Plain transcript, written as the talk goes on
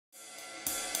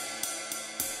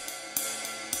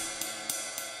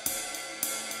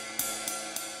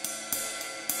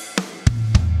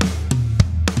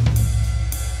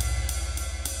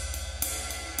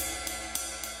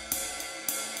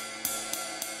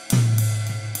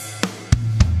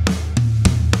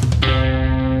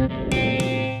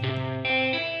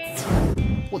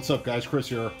What's up guys, Chris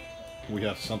here. We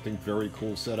have something very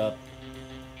cool set up.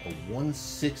 A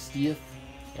 1/60th,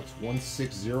 that's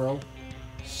 160,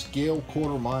 scale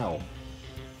quarter mile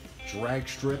drag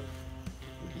strip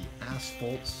with the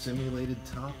asphalt simulated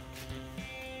top.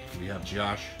 We have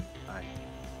Josh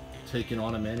taking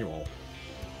on a manual.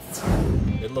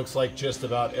 It looks like just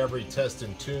about every test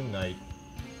and tune night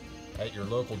at your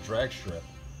local drag strip,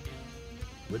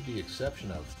 with the exception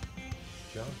of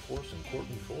John Force and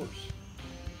Courtney Force.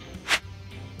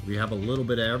 We have a little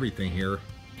bit of everything here.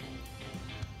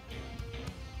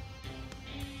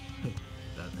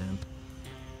 That man,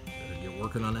 better get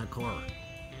working on that car.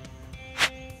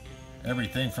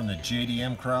 Everything from the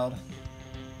JDM crowd,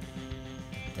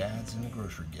 dads and the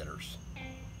grocery getters.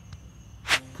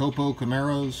 Copo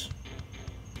Camaros,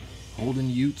 Holden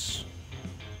Utes,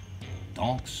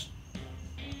 Donks.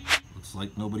 Looks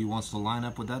like nobody wants to line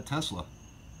up with that Tesla.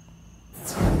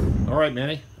 All right,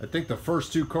 Manny, I think the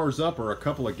first two cars up are a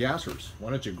couple of gassers. Why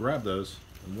don't you grab those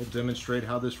and we'll demonstrate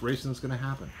how this racing is going to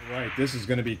happen. All right, this is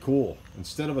going to be cool.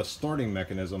 Instead of a starting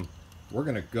mechanism, we're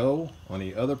going to go on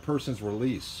the other person's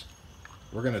release.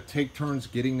 We're going to take turns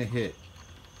getting the hit.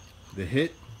 The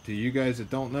hit, to you guys that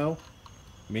don't know,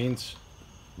 means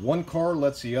one car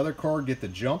lets the other car get the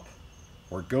jump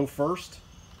or go first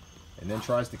and then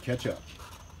tries to catch up.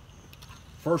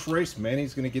 First race,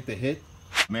 Manny's going to get the hit.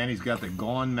 Manny's got the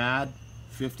Gone Mad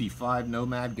 55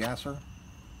 Nomad gasser.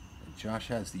 And Josh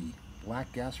has the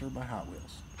black gasser by Hot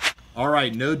Wheels. All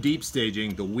right, no deep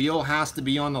staging. The wheel has to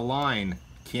be on the line.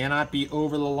 Cannot be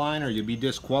over the line or you'll be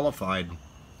disqualified.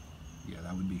 Yeah,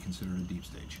 that would be considered a deep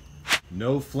stage.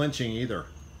 No flinching either.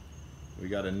 We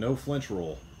got a no flinch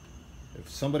rule. If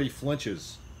somebody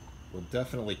flinches, we'll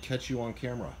definitely catch you on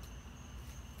camera.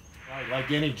 All right,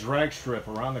 like any drag strip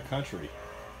around the country,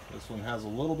 this one has a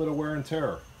little bit of wear and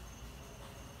tear.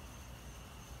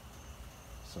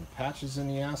 Some patches in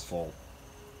the asphalt.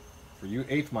 For you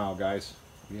 8th mile guys,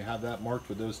 we have that marked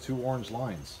with those two orange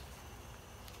lines.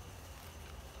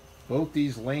 Both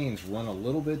these lanes run a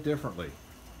little bit differently.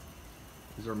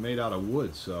 These are made out of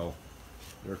wood, so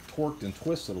they're torqued and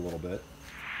twisted a little bit.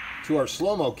 To our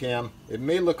slow-mo cam, it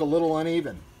may look a little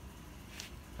uneven.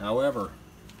 However,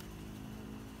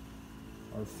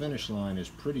 our finish line is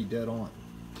pretty dead on.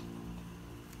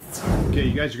 Okay,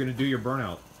 you guys are going to do your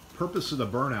burnout. Purpose of the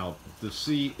burnout is to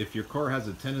see if your car has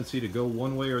a tendency to go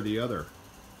one way or the other,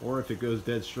 or if it goes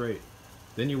dead straight.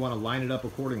 Then you want to line it up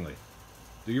accordingly.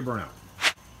 Do your burnout.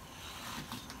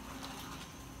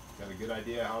 Got a good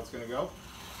idea how it's going to go?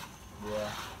 Yeah.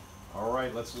 All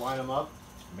right, let's line them up.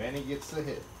 Manny gets the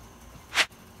hit.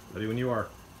 Ready when you are.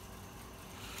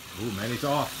 Ooh, Manny's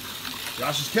off.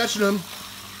 Josh is catching him.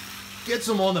 Gets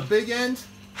him on the big end.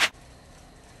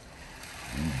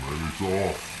 Ooh, Manny's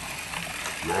off.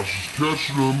 Josh is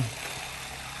catching him.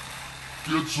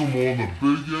 Gets him on the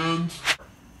big end.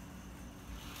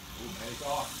 Ooh, Manny's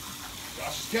off.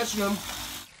 Josh is catching him.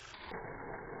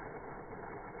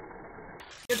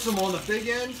 Gets him on the big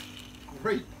end.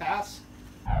 Great pass.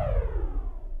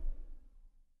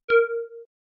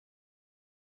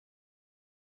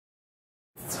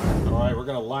 All right, we're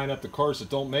going to line up the cars that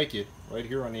don't make it right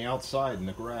here on the outside in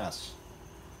the grass.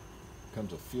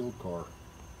 Comes a field car.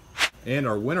 And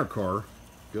our winner car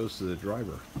goes to the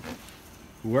driver.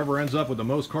 Whoever ends up with the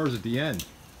most cars at the end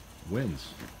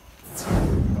wins.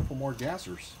 A couple more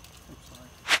gassers.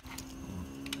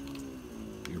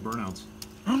 Your burnouts.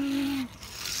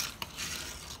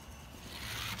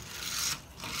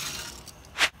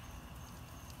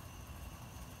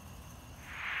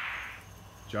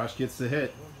 Josh gets the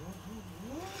hit.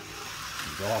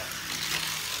 He's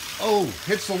off. Oh,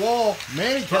 hits the wall.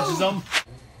 Manny catches him.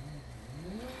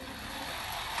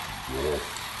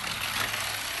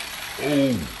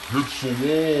 Oh, hits the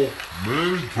wall.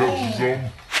 Manny catches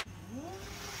him.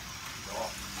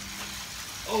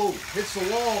 Oh, hits the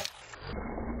wall.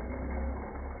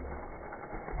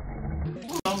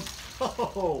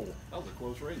 Oh, that was a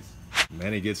close race.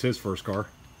 Manny gets his first car.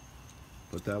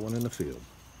 Put that one in the field.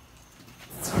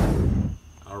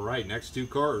 All right, next two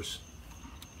cars.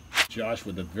 Josh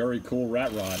with a very cool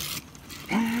rat rod.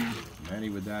 Manny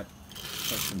with that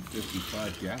Section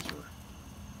 55 gasser.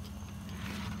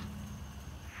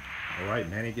 All right,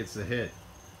 Manny gets the hit.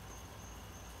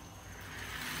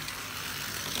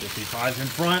 55's in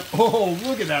front. Oh,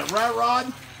 look at that rat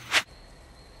rod.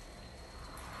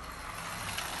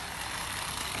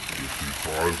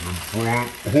 55's in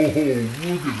front. Oh,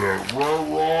 look at that rat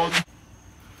rod.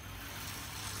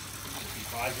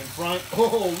 55's in front.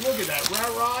 Oh, look at that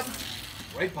rat rod.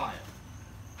 Right by him.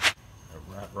 That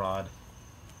rat rod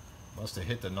must have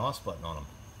hit the NOS button on him.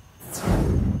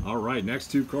 All right,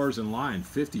 next two cars in line.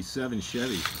 57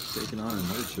 Chevy taking on an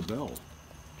old Chevelle.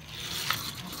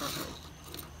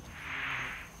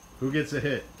 Who gets a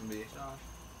hit? Me.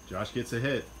 Josh gets a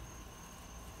hit.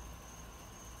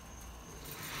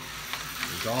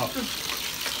 It's off.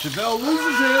 Chevelle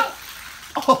loses it.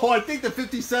 Oh, I think the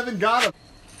 57 got him.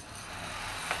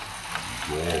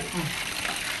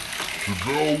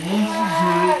 Chevelle loses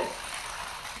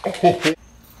it.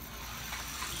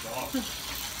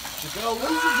 Chevelle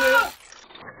loses it.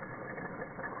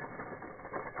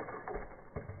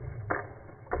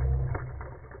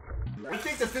 I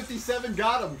think the 57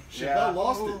 got him. Chevelle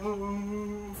lost it.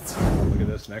 Look at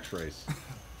this next race.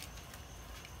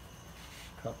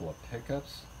 Couple of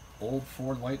pickups. Old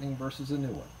Ford Lightning versus a new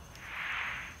one.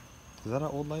 Is that an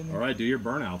old Lightning? All right, do your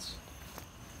burnouts.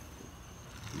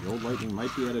 The old Lightning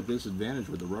might be at a disadvantage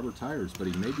with the rubber tires, but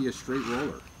he may be a straight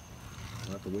roller.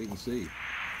 We'll have to wait and see.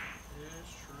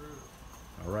 It's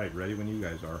true. All right, ready when you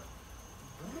guys are.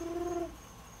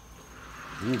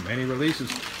 Ooh, many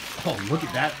releases. Oh, look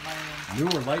at that.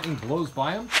 Newer Lightning blows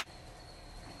by him.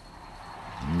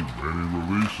 Ooh, many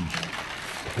releases.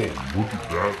 Oh, look at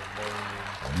that.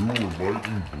 Newer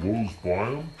Lightning blows by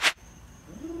him.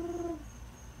 Ooh,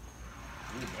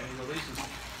 many releases.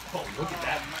 Oh, look at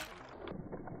that.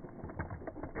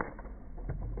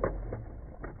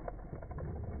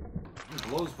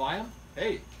 Blows by him.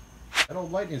 Hey, that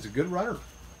old Lightning is a good runner.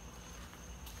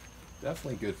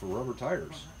 Definitely good for rubber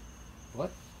tires.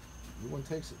 What? New one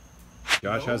takes it.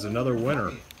 Josh has another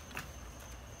winner.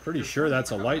 Pretty sure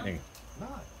that's a Lightning.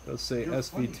 Does say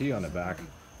SVT on the back.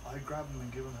 I grab them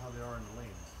and give them how they are in the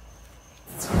lanes.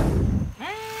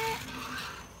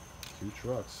 Two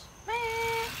trucks.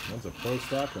 One's a pro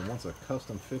stock and one's a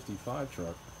custom 55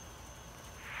 truck.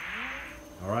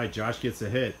 All right, Josh gets a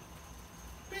hit.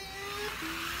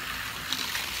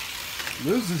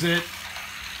 Loses it.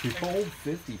 The old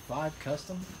 55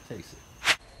 custom takes it.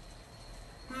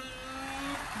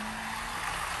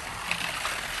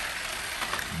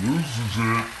 Loses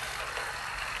it.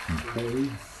 The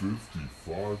old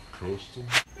 55 custom.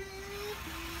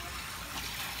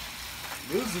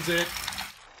 Loses it.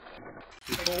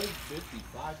 The old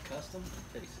 55 custom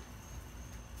takes it.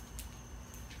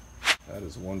 That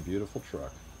is one beautiful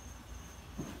truck.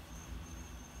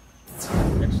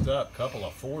 Next up, couple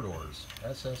of 4-doors.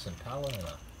 SS Impala and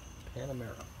a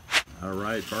Panamera. All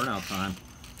right, burnout time.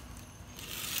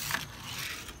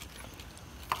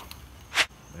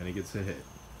 And he gets a hit.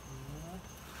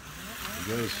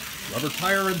 He goes. Rubber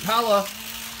tire Impala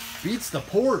beats the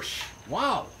Porsche.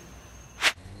 Wow.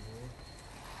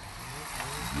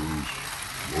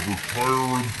 Rubber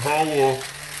tire Impala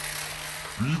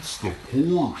beats the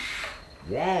Porsche.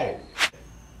 Wow.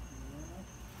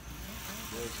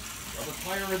 Rubber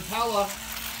tire Impala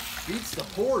beats the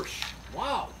Porsche.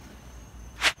 Wow.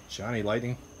 Johnny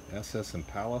Lightning, SS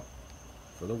Impala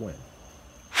for the win.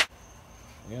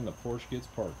 And the Porsche gets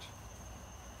parked.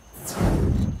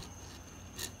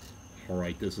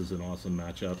 Alright, this is an awesome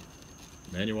matchup.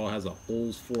 Manuel has a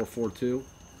Olds 442.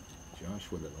 Josh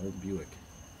with an old Buick.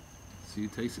 See who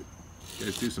takes it. You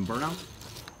guys do some burnouts?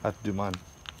 I have to do mine.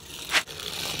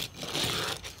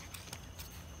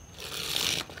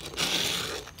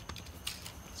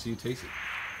 See who takes it.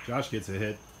 Josh gets a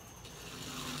hit.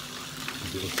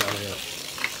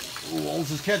 Ooh,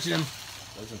 Olds is catching him.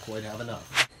 Doesn't quite have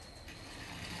enough.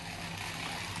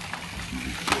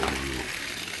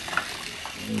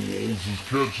 Olds is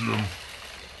catching him.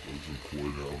 Doesn't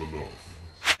quite have enough.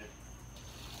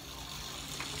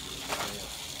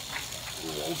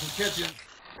 Olds is catching him.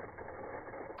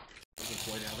 Doesn't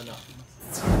quite have enough.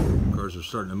 Cars are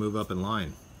starting to move up in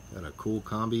line. Got a cool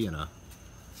combi and a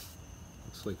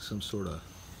looks like some sort of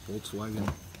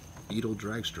Volkswagen Beetle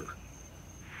dragster.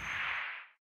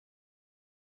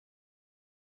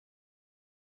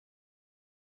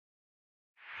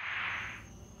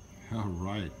 All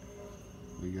right,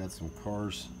 we got some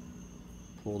cars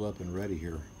pulled up and ready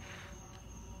here.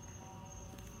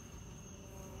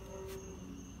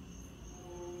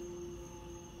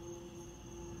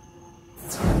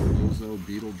 Ozo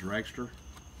Beetle dragster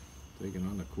taking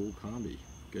on the cool combi.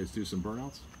 You guys do some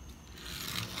burnouts?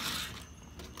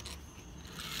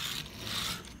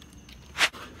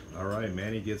 All right,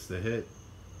 Manny gets the hit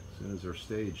as soon as they're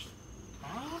staged.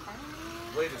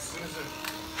 Wait, as soon as it...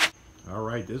 All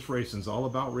right, this racing's all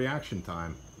about reaction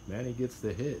time. Manny gets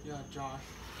the hit. Yeah, Josh.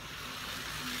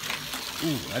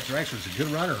 Ooh, that dragster's a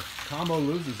good runner. Combo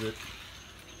loses it.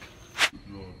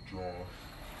 Yeah, Josh.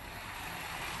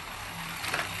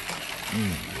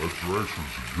 Ooh, that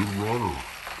dragster's a good runner.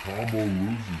 Combo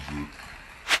loses it.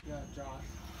 Yeah, Josh.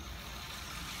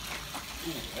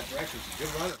 Ooh, that dragster's a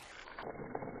good runner.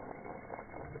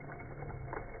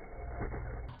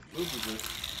 Loses it.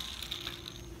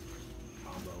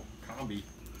 Combi.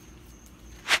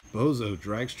 Bozo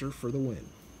dragster for the win.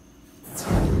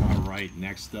 All right,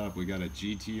 next up we got a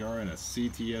GTR and a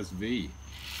CTSV.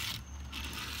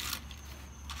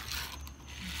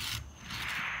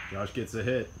 Josh gets a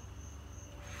hit.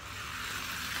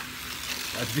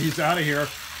 That V's out of here.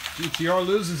 GTR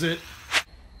loses it.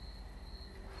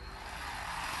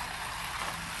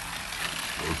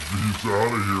 That V's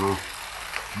out of here.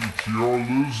 GTR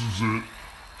loses it.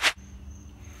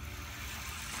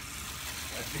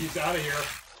 That V's out of here.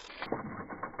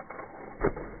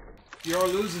 GTR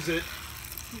loses it.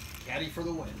 Caddy for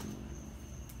the win.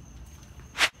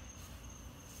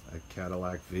 That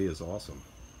Cadillac V is awesome.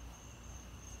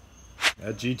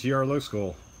 That GTR looks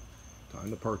cool. Time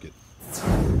to park it.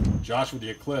 Josh with the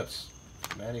Eclipse.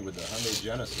 Manny with the Hyundai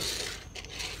Genesis.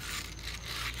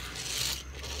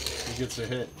 Who gets a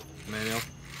hit? Manual.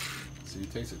 See who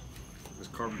takes it. This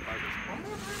carbon fiber.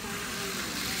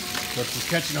 Eclipse is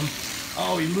catching him.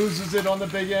 Oh, he loses it on the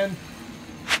big end.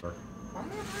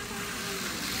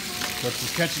 Eclipse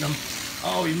is catching him.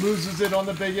 Oh, he loses it on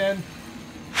the big end.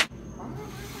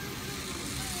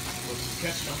 Eclipse is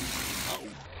catching him. Oh.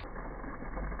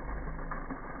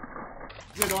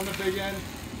 It on the big end.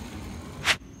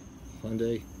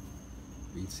 Hyundai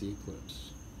beats the Eclipse.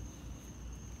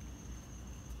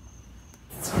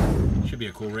 Should be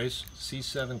a cool race.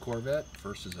 C7 Corvette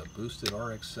versus a boosted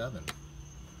RX-7.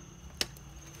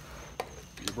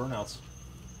 Your burnouts.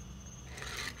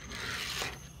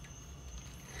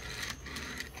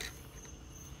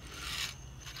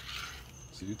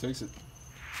 See who takes it.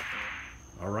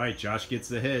 All right, Josh gets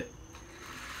the hit.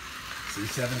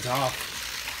 C7's off.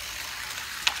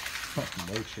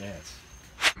 No chance.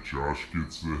 Josh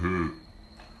gets the hit.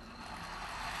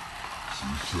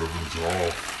 C7's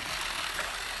off.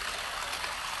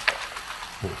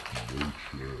 No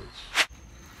chance.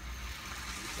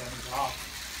 C7's off.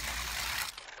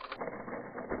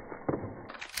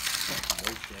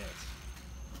 No chance.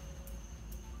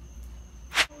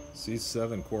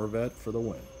 C7 Corvette for the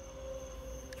win.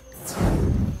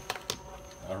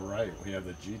 All right, we have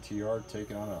the GTR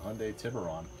taking on a Hyundai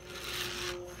Tiburon.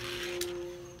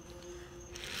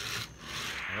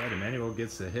 All right, Emmanuel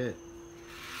gets the hit.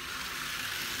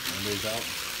 Hyundai's out.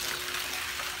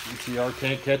 GTR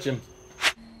can't catch him.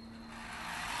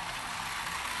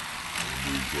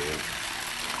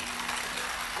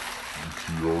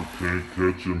 GTR can't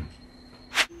catch him.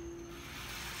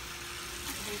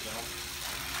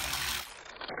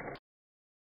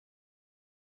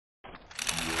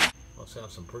 Must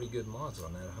have some pretty good mods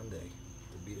on that Hyundai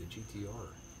to beat a GTR.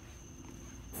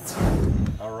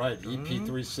 All right,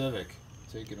 EP3 Civic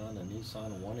taking on the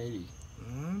Nissan 180.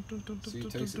 See who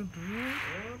takes it.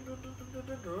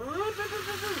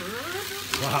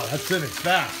 Wow, that Civic's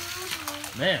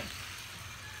fast. Man.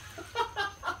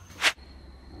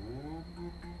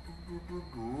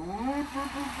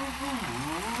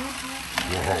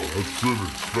 Wow, that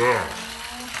Civic's fast.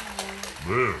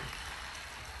 Man.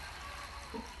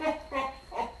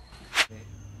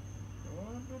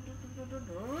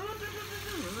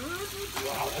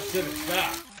 Wow, that Civic's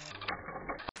fast.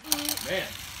 Man.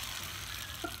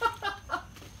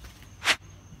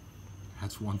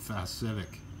 That's one fast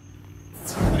Civic.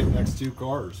 Right next two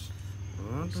cars.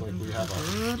 Looks like we have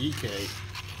a EK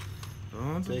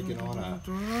taking on a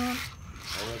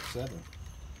RX-7.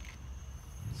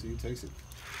 See who takes it.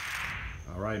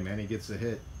 All right, Manny gets the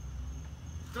hit.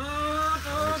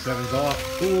 RX-7's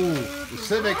off. Ooh, the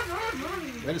Civic.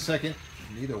 Wait a second.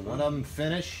 Neither one of them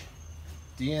finish.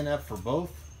 DNF for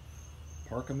both.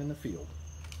 Park them in the field.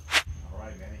 All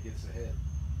right, Manny gets the hit.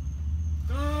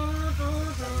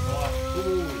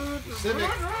 Ooh, the Civic.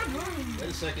 Wait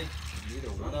a second. Neither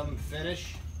one of them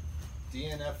finish.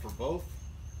 DNF for both.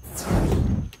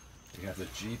 We have the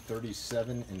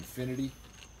G37 Infinity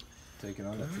taking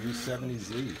on the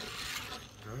 370Z.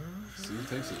 See who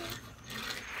takes it.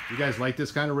 You guys like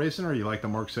this kind of racing, or you like the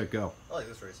Mark Set Go? I like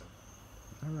this racing.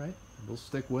 All right, we'll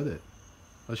stick with it.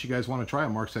 Unless you guys want to try a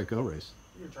Mark Set Go race.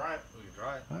 We can try it. We can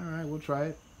try it. All right, we'll try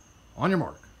it. On your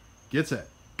mark. Get set.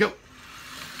 Go.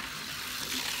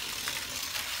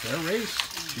 Fair race.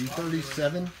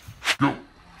 G37. Go.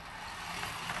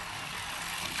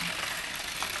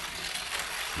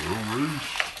 Fair race.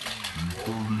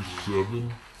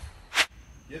 G37.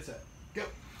 Get set. Go.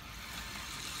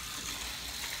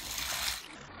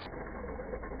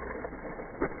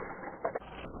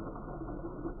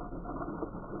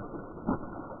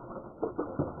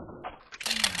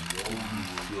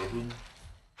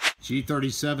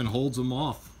 G37 holds them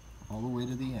off all the way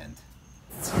to the end.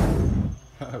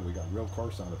 We got real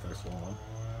car sound effects going on.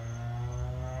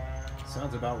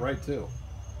 Sounds about right too.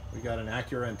 We got an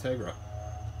Acura Integra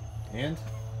and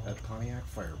that Pontiac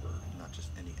Firebird. Not just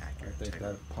any I accurate. think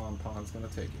that Pon's gonna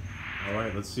take it. All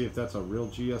right, let's see if that's a real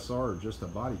GSR or just a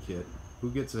body kit. Who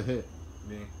gets a hit?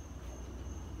 Me.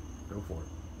 Go for it.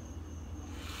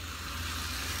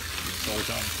 GSR's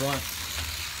out in front.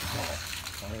 Oh,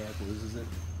 Pontiac loses it.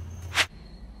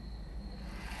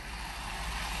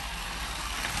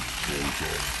 Goes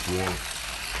out front.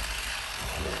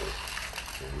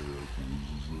 Pontiac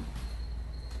loses it.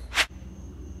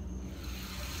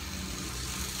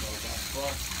 Goes out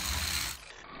front.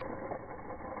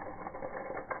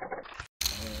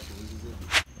 Pontiac loses it.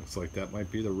 Looks like that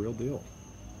might be the real deal.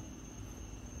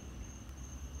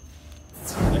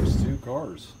 Next two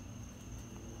cars.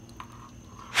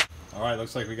 All right,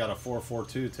 looks like we got a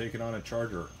 442 taking on a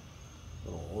Charger.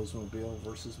 Little Oldsmobile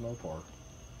versus Mopar.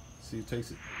 See who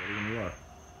takes it. Ready when you are.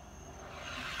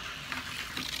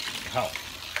 Wow.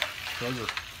 Charger.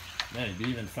 Man, he'd be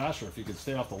even faster if he could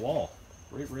stay off the wall.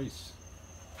 Great race.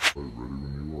 Ready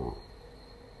when you are.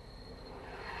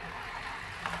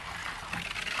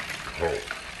 How?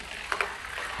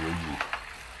 Charger.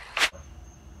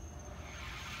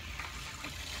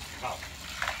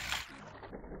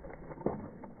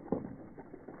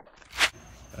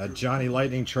 A Johnny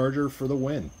Lightning Charger for the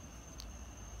win.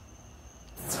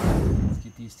 Let's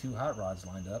get these two hot rods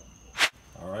lined up.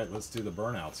 All right, let's do the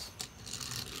burnouts.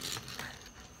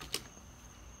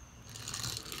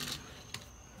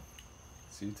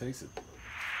 See who takes it.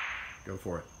 Go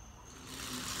for it.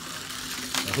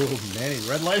 Oh, Manny,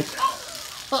 red light.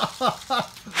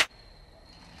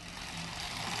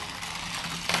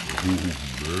 Manny,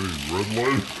 red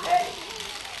light.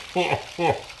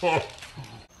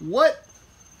 What?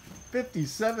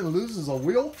 57 loses a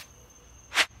wheel?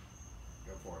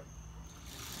 Go for it.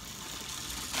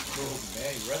 Oh,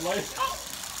 Manny, red light.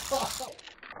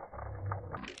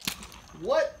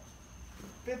 What?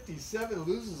 57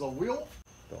 loses a wheel?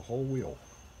 The whole wheel.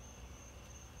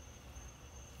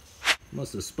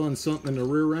 Must have spun something in the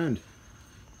rear end.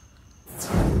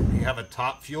 We have a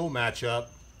top fuel matchup.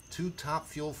 Two top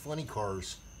fuel funny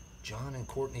cars. John and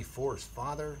Courtney Force,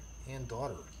 father and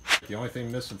daughter. The only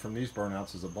thing missing from these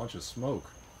burnouts is a bunch of smoke.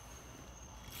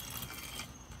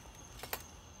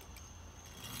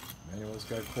 Manuel's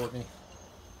got Courtney.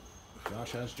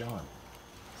 Josh has John.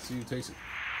 See who takes it.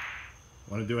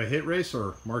 Want to do a hit race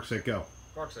or mark, set, go?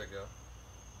 Mark, set, go.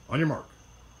 On your mark.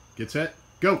 Get set,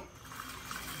 go!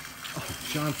 Oh,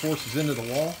 John forces into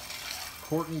the wall.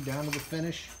 Courtney down to the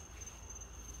finish.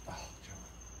 Oh, John.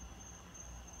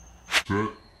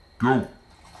 Set, go.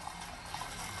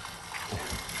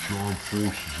 John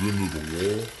forces into the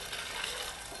wall.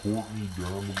 Courtney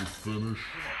down to the finish.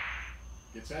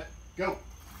 Get set, go!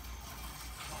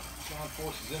 John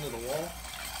forces into the wall.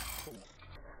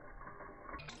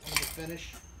 To the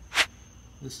finish.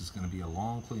 This is going to be a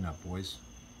long cleanup, boys.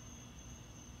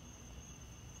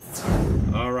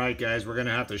 All right, guys, we're going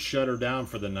to have to shut her down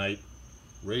for the night.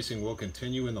 Racing will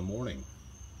continue in the morning.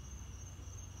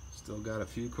 Still got a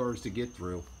few cars to get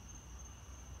through.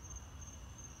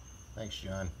 Thanks,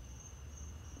 John.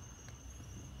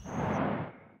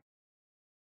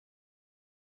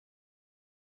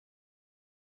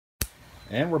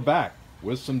 And we're back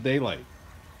with some daylight.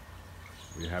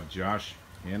 We have Josh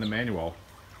and Emmanuel.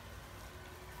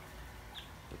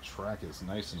 The track is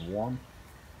nice and warm.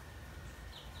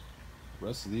 The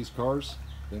rest of these cars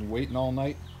been waiting all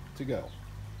night to go.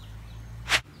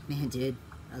 Man, dude,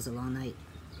 that was a long night.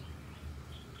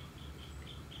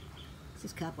 Is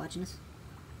this cop watching us?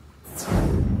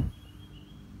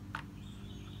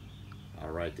 All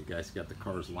right, the guys got the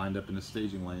cars lined up in the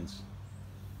staging lanes.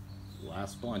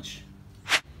 Last bunch.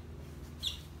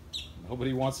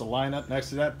 Nobody wants to line up next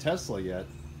to that Tesla yet.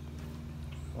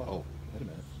 Uh-oh, wait a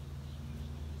minute.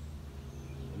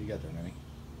 What do you got there, Manny?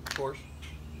 Of course.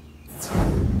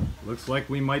 Looks like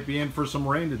we might be in for some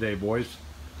rain today, boys.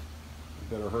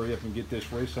 We better hurry up and get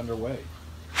this race underway.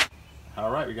 All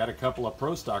right, we got a couple of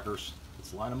pro stockers.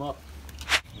 Let's line them up.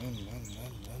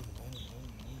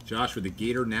 Josh with the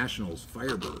Gator Nationals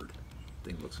Firebird.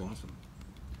 Thing looks awesome.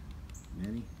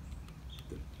 Manny,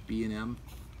 the B&M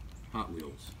Hot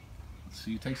Wheels. Let's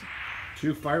see who takes it.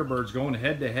 Two Firebirds going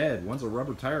head to head. One's a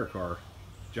rubber tire car.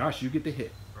 Josh, you get the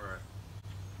hit. All right.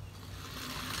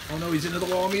 Oh no, he's into the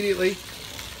wall immediately.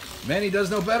 Manny does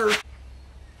no better.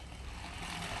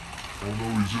 Oh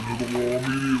no, he's into the wall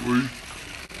immediately.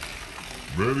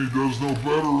 Manny does no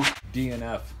better.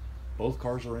 DNF. Both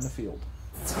cars are in the field.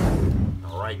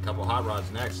 All right, couple hot rods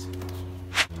next.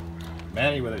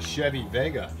 Manny with a Chevy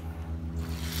Vega.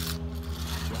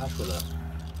 Josh with a,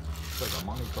 looks like a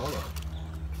Monte Carlo.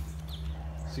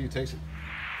 See who takes it.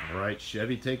 All right,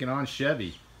 Chevy taking on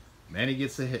Chevy. Manny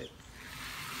gets the hit.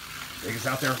 Vegas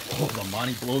out there. Oh, the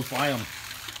Monte blows by him.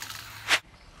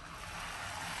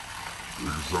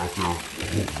 Vegas out there. Oh,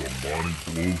 the Monte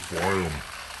blows by him.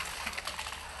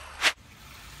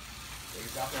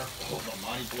 Vegas out there. Oh, the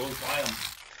Monte blows by him.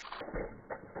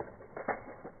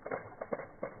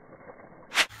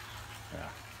 Yeah,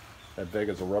 that big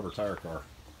as a rubber tire car.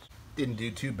 Didn't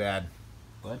do too bad,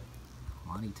 but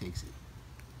Monty takes it.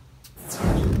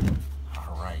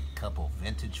 All right, couple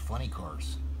vintage funny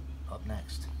cars up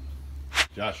next.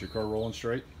 Josh, your car rolling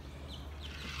straight?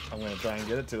 I'm gonna try and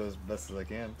get it to as best as I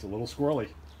can. It's a little squirrely.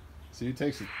 See who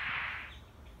takes it.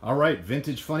 All right,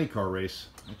 vintage funny car race.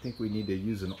 I think we need to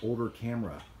use an older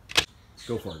camera. Let's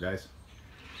go for it, guys.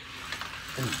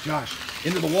 Oh, Josh,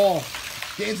 into the wall.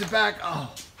 Gains it back.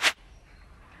 Oh.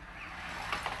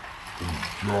 Oh,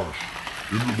 Josh,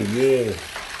 into the wall.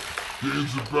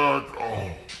 Gains it back.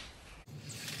 Oh.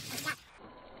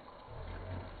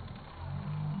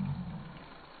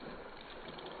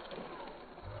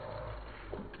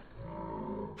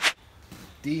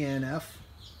 DNF.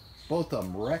 Both of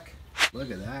them wreck. Look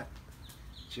at that.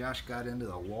 Josh got into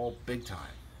the wall big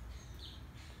time.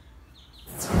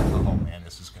 Oh man,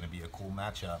 this is going to be a cool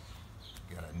matchup.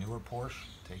 Got a newer Porsche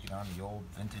taking on the old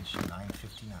vintage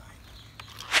 959.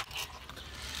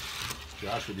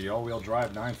 Josh with the all-wheel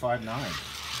drive 959.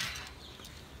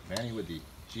 Manny with the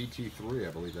GT3,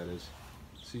 I believe that is.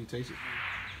 See who takes it.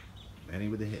 Manny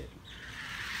with the hit.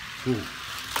 Ooh.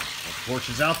 That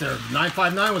Porsche is out there.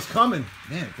 959 was coming.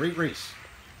 Man, great race.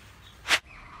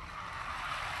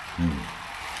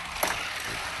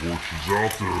 Porsche is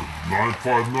out there.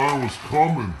 959 was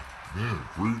coming. Man,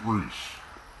 great race.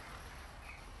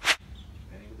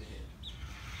 Manny with the hit.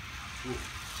 Ooh.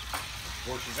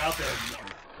 Porsche is out there.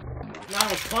 9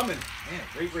 was coming. Man,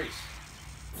 great race.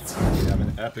 We have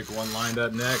an epic one lined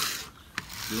up next.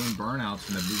 Doing burnouts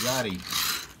in the Bugatti.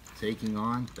 Taking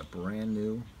on the brand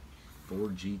new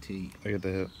Ford GT. I get the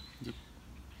hit.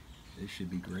 This should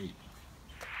be great.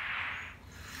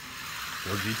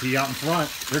 Ford GT out in front.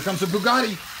 Here comes the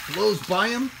Bugatti. Blows by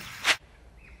him.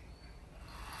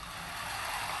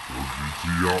 Ford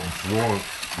GT out in front.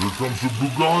 Here comes the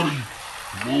Bugatti.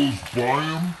 Blows by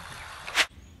him.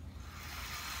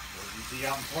 Ford GT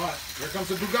out in front. Here comes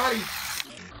the Bugatti.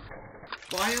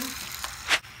 By him.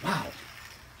 Wow.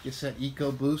 Gets that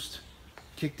eco boost.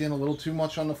 Kicked in a little too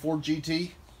much on the Ford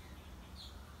GT.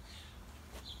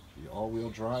 The all-wheel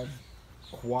drive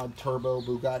quad turbo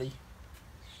Bugatti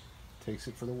takes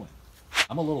it for the win.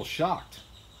 I'm a little shocked.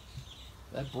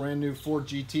 That brand new Ford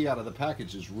GT out of the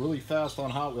package is really fast on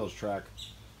Hot Wheels track.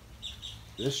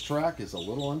 This track is a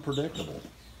little unpredictable.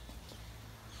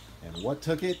 And what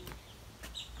took it?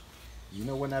 You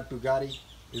know when that Bugatti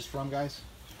is from, guys?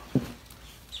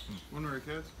 When we were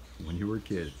kids? When you were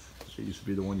kids. It used to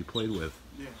be the one you played with.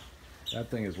 Yeah. That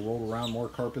thing has rolled around more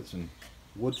carpets and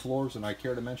wood floors than I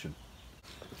care to mention.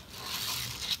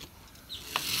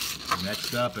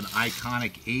 Next up, an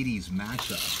iconic 80s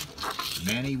matchup.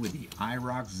 Manny with the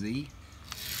IROC Z.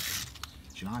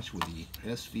 Josh with the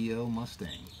SVO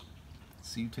Mustang. Let's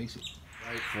see who takes it.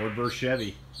 Right, Ford versus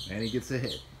Chevy. Manny gets a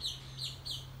hit.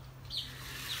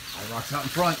 IROC's out in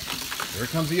front. Here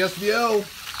comes the SVO.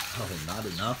 Oh, not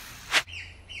enough.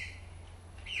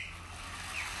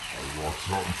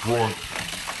 Rocks out in front.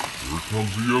 Here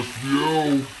comes the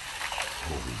SVO.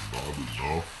 Oh, not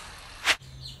enough.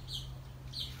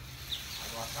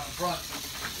 IROC's out in front.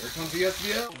 Here comes the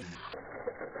SVO.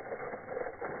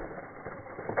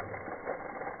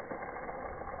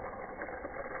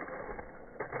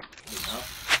 Enough.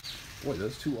 Boy,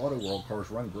 those two Auto World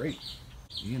cars run great.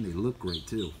 And they look great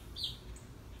too.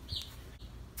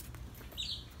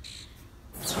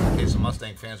 In case the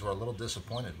Mustang fans were a little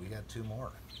disappointed, we got two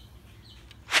more.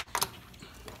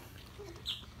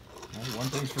 Well, one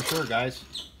thing's for sure, guys.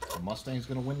 The Mustang's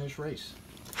going to win this race.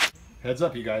 Heads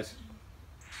up, you guys.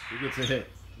 Who gets a hit?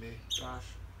 Me,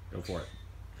 Josh. Go for it.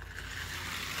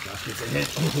 Josh gets a hit.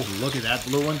 Oh, look at that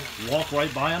blue one. Walk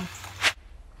right by him.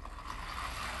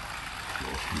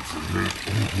 Josh gets a hit.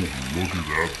 Oh, look at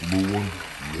that blue one.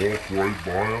 Walk right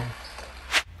by him.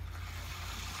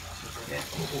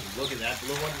 Oh, look at that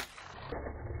blue one.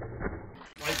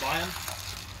 Right by him.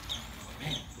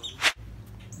 Man.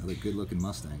 Another good looking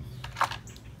Mustang.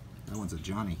 That one's a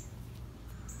Johnny.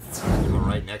 All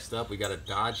right, next up we got a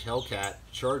Dodge Hellcat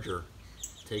Charger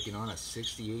taking on a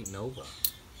 68 Nova.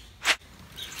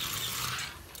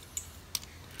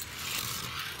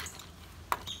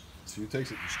 See who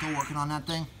takes it. Still working on that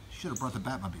thing? Should have brought the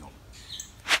Batmobile.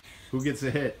 Who gets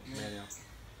a hit? Yeah.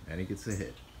 And he gets the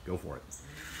hit. Go for it.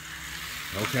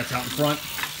 Hellcat's out in front.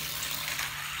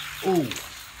 Ooh,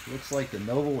 looks like the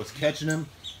Nova was catching him.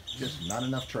 Just not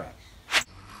enough track.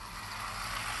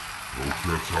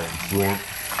 Hellcat's out in front.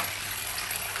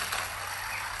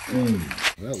 Ooh.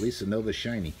 Well, at least the Nova's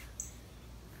shiny.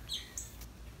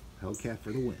 Hellcat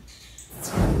for the win.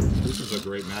 This is a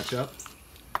great matchup.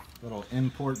 Little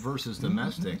import versus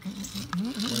domestic. One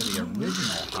of the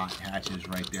original hot hatches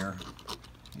right there. I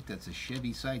think that's a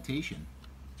Chevy Citation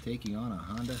taking on a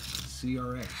Honda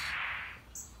CRX.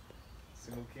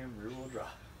 Single cam rear wheel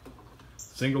drive.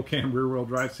 Single cam rear wheel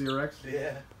drive CRX?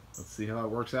 Yeah. Let's see how it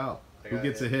works out. Who got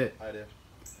gets a hit? I do.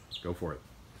 Go for it.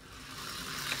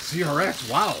 CRX,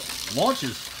 wow.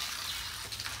 Launches.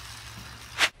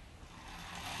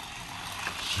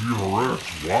 CRX,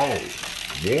 wow.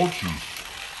 Launches.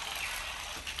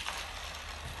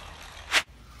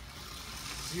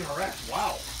 CRX,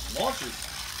 wow. Launches.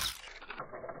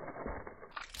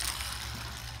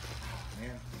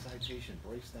 Man, Citation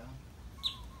breaks down.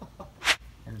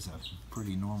 There's a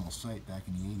pretty normal sight back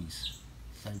in the 80s.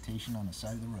 Citation on the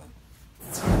side of the road.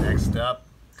 Next up,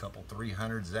 a couple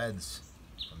 300 Zeds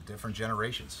from different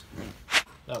generations.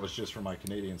 That was just for my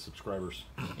Canadian subscribers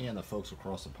and the folks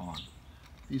across the pond.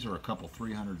 These are a couple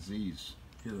 300 Zs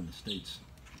here in the States.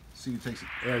 See who takes it.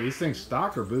 Yeah, these things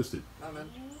stock or boosted? No, man.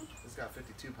 It's got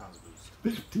 52 pounds of boost.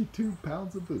 52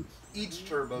 pounds of boost. Each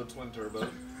turbo, twin turbo.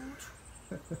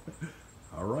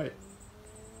 All right.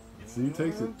 See who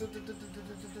takes it. Ooh,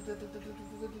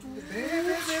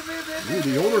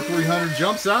 the older 300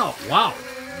 jumps out. Wow.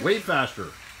 Way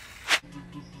faster.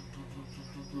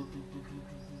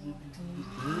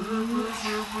 Ooh,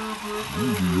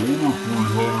 the older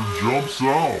 300 jumps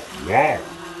out. Wow.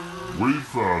 Way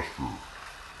faster.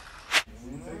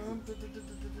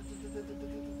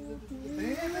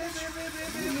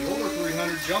 The older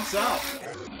 300 jumps out.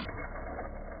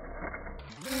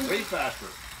 Way faster.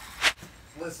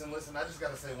 Listen, I just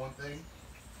gotta say one thing.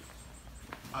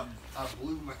 I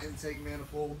blew my intake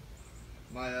manifold.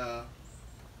 My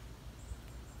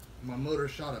motor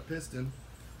shot a piston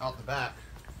out the back.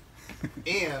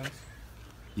 And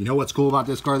You know what's cool about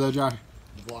this car though, Josh?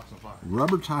 the block's on fire.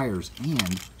 Rubber tires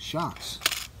and shocks.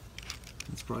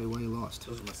 That's probably why you lost.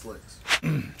 Those are my slicks.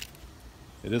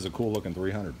 It is a cool looking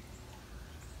 300.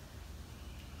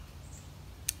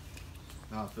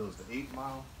 Now it feels the 8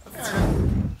 mile.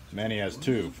 Manny has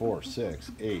 2, 4,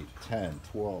 6, 8, 10,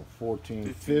 12,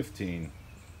 14, 15.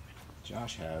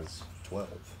 Josh has 12.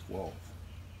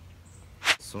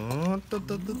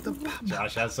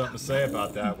 Josh has something to say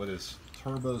about that with his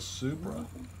Turbo Supra.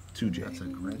 2J. That's a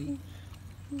Gretty.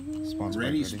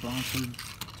 Gretty sponsored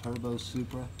Turbo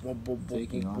Supra.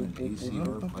 Taking on an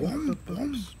ACR pipe.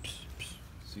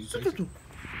 See,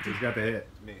 who's got the hit?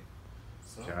 Me.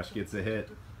 Josh gets a hit.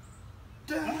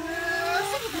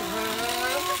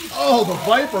 Oh, the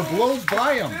Viper blows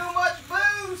by him. Too much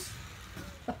booze!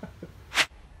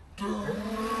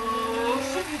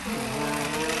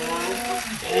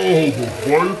 Oh, the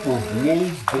Viper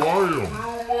blows by him.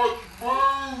 Too much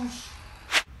booze.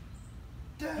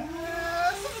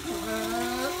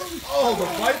 Oh, the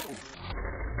Viper.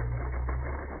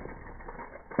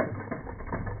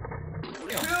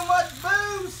 Too much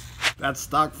booze! That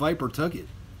stock Viper took it.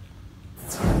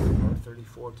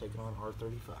 R34 taking on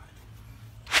R35.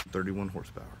 31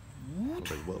 horsepower. I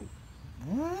was like, whoa.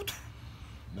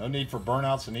 No need for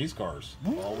burnouts in these cars.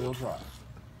 All-wheel drive.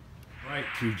 Right,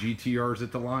 2 GTRs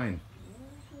at the line.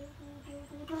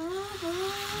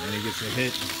 And he gets a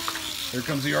hit. Here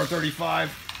comes the R35.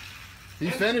 He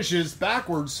finishes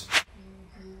backwards.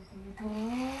 And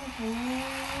he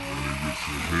gets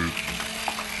a hit.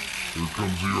 Here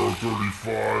comes the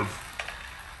R35.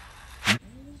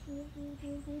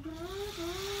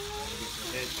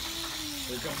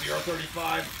 Here comes the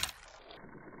R35.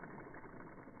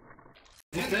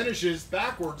 He finishes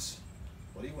backwards.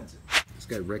 But he wins it. This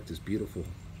guy wrecked his beautiful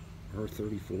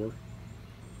R34.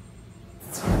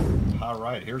 All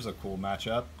right, here's a cool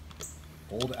matchup.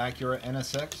 Old Acura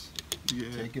NSX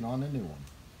taking on the new one.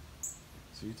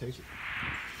 See who takes it.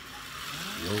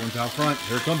 The old one's out front.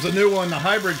 Here comes a new one. The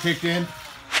hybrid kicked in.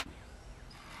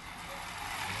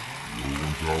 The old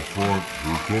one's out front.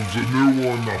 Here comes a new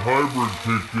one. The hybrid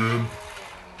kicked in.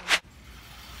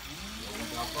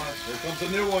 Here comes a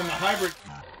new one. The hybrid.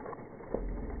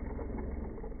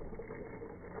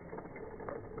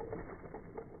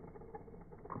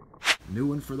 New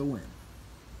one for the win.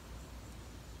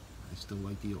 I still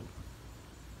like the old one.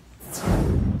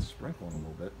 Let's sprinkle them a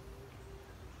little bit.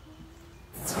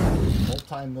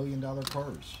 Multi-million-dollar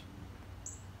cars.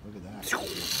 Look at that.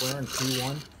 McLaren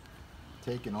T1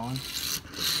 taking on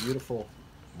the beautiful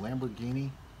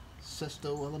Lamborghini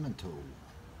Sesto Elemento.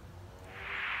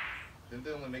 Didn't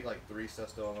they only make like 3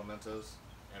 Sesto Elementos,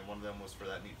 and one of them was for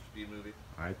that Need for Speed movie?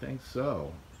 I think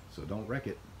so. So don't wreck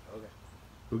it. Okay.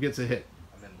 Who gets a hit?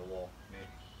 I'm in the wall. Me.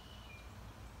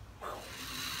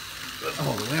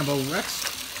 Oh, the Lambo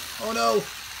wrecks. Oh no!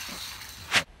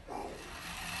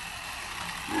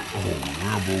 Oh, the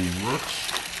Lambo wrecks.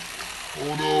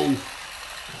 Oh no!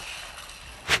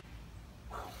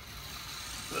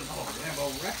 Oh, the Lambo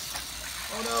wrecks.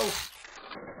 Oh no!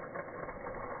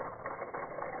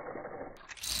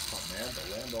 Oh man, the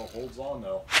Lambo holds on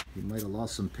though. He might have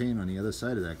lost some paint on the other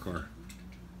side of that car.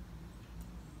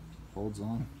 Holds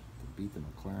on to beat the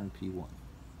McLaren P1.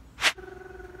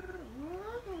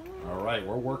 All right,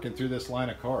 we're working through this line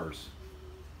of cars.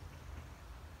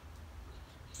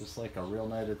 Just like a real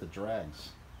night at the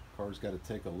drags. Car's got to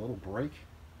take a little break.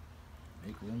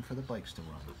 Make room for the bikes to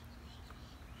run.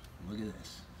 Look at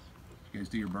this. You guys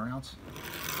do your burnouts?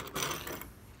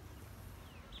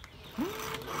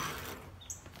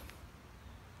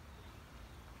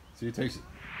 See who takes it.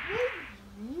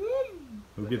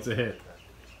 Who gets a hit?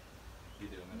 You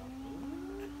do, man.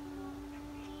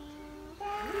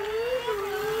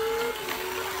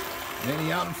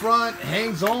 Manny out in front,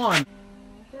 hangs on.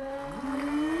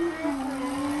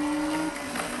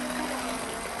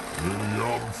 Manny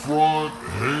out in front,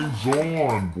 hangs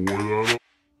on, boy.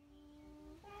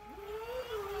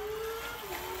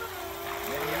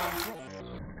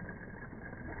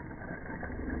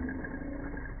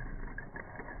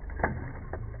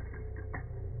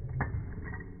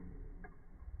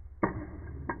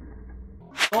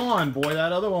 That On, boy,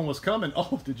 that other one was coming.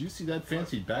 Oh, did you see that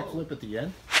fancy backflip at the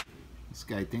end? This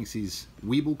guy thinks he's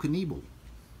Weeble Knievel.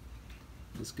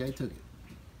 This guy took it.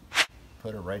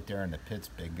 Put her right there in the pits,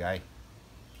 big guy.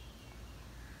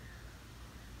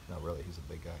 Not really, he's a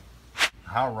big guy.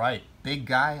 All right, big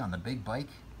guy on the big bike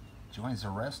joins the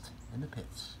rest in the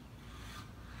pits.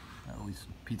 At least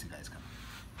pizza guy's coming.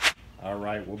 All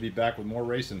right, we'll be back with more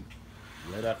racing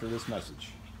right after this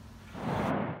message.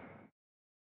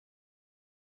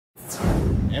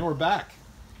 And we're back.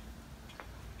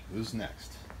 Who's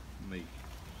next? Me.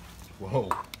 Whoa.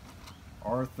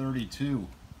 R32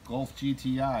 Golf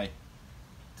GTI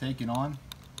taking on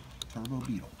Turbo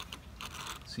Beetle.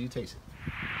 See who takes it.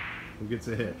 Who gets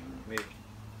a hit? Me.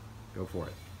 Go for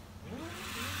it.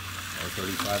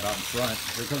 R35 out in front.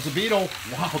 Here comes the Beetle.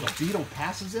 Wow, the Beetle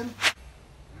passes him.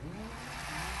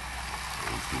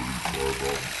 35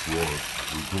 out in front.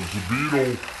 Here comes the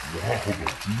Beetle. Wow, the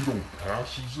Beetle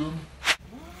passes him.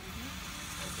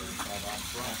 35 out in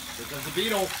front. Here comes the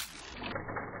Beetle.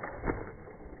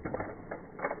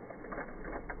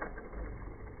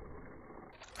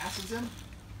 Passes him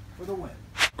for the win.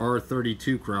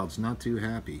 R32 crowd's not too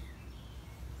happy.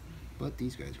 But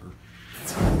these guys are.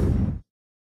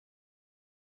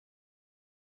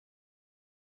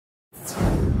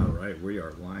 All right, we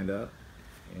are lined up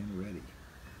And ready.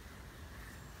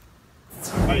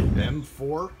 All right,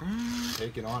 M4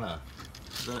 taking on a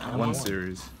One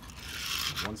series.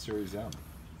 1 Series M.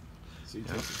 See,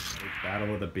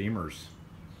 battle of the Beamers.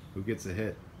 Who gets a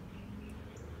hit?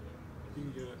 You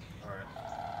can get it. Alright.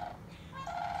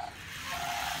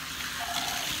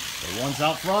 The one's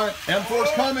out front.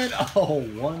 M4's coming. Oh,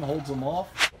 one holds them off.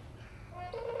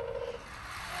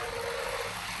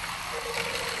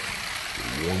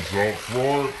 The one's out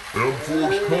front.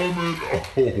 M4's coming.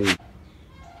 Oh.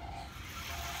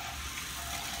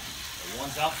 The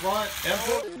one's out front.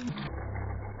 M4.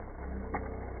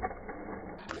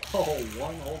 Oh,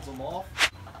 one holds them off.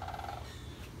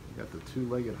 You got the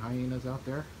two-legged hyenas out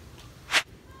there.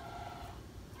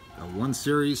 The 1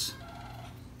 Series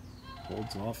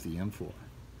holds off the M4.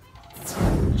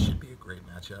 This should be a great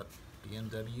matchup.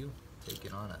 BMW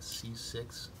taking on a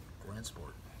C6 Grand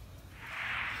Sport.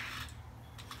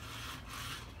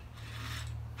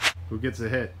 Who gets a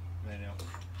hit? Manuel.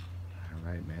 All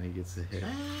right, Manny gets a hit.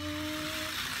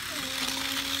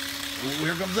 Ooh,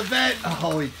 here comes the vet.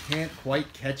 Oh, he can't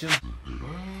quite catch him. Here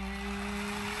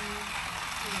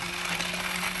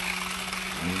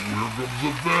comes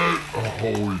the vet. Oh,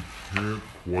 he can't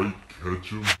quite catch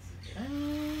him.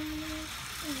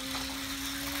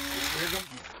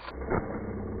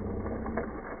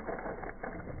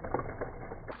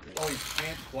 Oh, he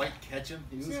can't quite catch him.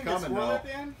 He was coming though.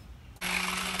 Here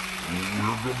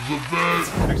comes the vet.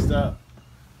 Next up,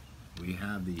 We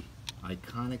have the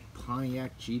iconic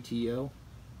Pontiac GTO.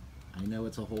 I know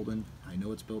it's a Holden. I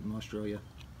know it's built in Australia.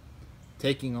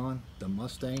 Taking on the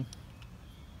Mustang.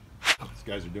 these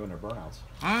guys are doing their burnouts.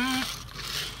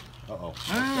 Uh-oh,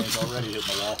 Mustang's already hitting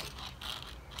the wall.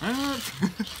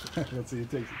 Let's see who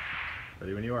takes it.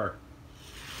 Ready when you are.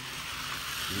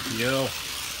 GTO.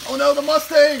 Oh no, the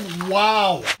Mustang!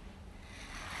 Wow!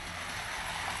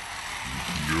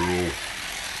 Yo.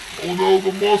 Oh no,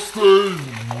 the Mustang!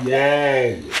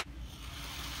 Wow!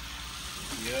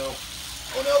 Yo.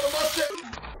 Oh no, the Mustang!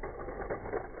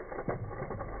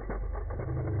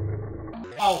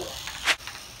 Wow!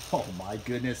 Oh my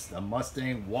goodness, the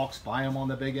Mustang walks by him on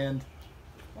the big end.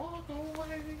 Walk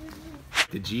away.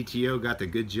 The GTO got the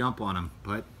good jump on him,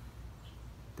 but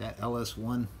that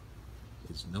LS1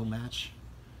 is no match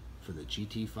for the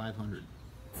GT500.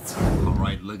 All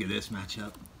right, look at this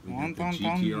matchup. We got the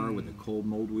GTR with the cold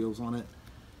mold wheels on it,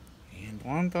 and the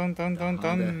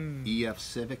Honda EF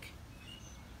Civic.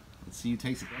 Let's see who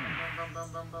takes it.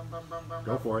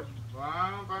 Go for it.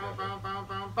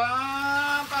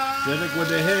 Civic with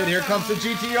the hit. Here comes the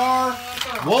GTR.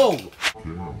 Whoa!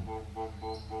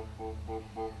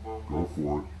 Go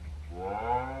for it.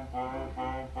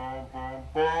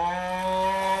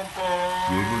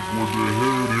 Civic with the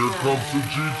hit. Here comes the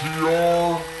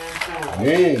GTR.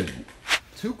 Whoa!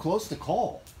 Too close to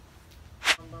call.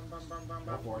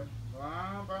 Go for it.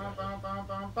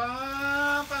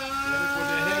 Civic with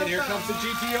the hit. Here comes the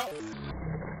GTR.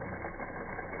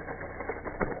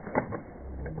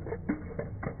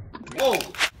 Whoa!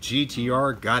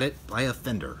 GTR got it by a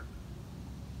fender.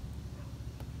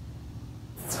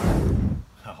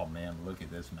 Oh man, look at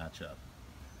this matchup.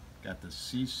 Got the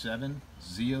C7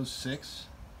 Z06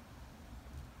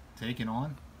 taking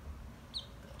on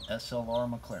the SLR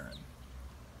McLaren.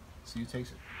 See who takes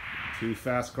it. Two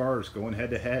fast cars going head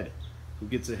to head. Who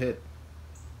gets a hit?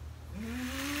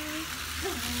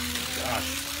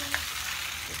 Gosh.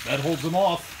 That holds them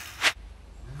off.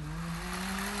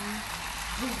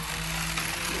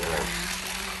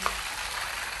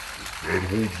 That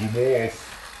holds them off.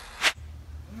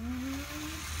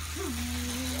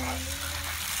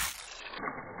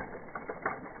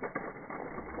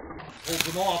 Holds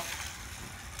them off.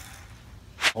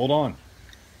 Hold on.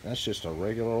 That's just a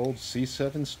regular old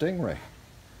C7 Stingray.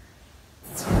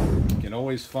 You can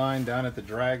always find down at the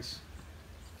drags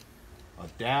a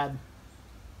dad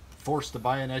forced to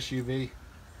buy an SUV,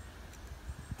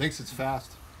 thinks it's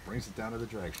fast, brings it down to the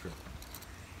drag strip.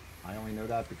 I only know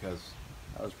that because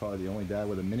I was probably the only dad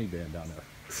with a minivan down there.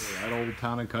 That old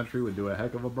Town and Country would do a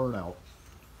heck of a burnout.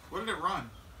 What did it run?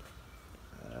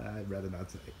 I'd rather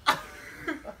not say.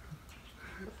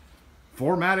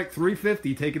 4MATIC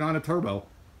 350 taking on a turbo.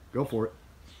 Go for it.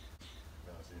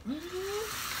 The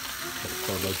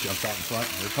turbo jumps out in front.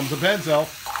 Here comes a Benzo.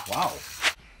 Wow.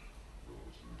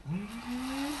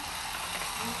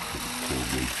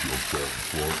 Turbo jumps out in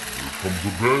front. Here comes a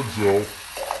Benzo.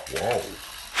 Wow.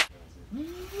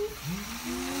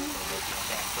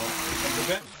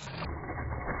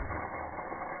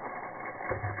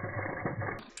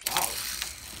 Wow.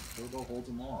 Turbo holds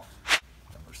them off.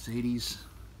 The Mercedes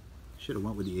should have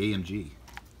went with the AMG.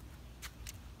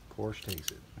 Porsche takes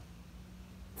it.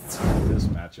 This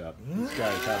matchup. These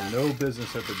guys have no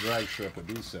business at the drag strip with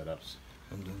these setups.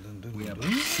 We have a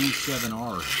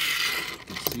C7R. You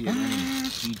can see it in any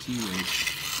GT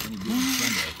race any given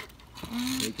Sunday.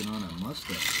 Taking on a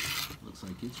Mustang. Looks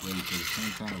like it's ready for the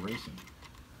same kind of racing.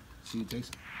 See who takes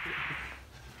it.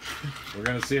 We're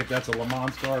going to see if that's a Le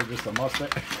Mans car or just a Mustang.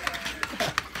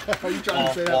 Are you trying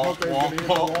to say that Mustang's going to hit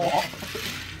the wall?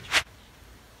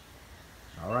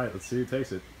 All right, let's see who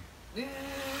takes it.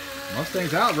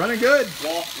 Mustang's out, running good.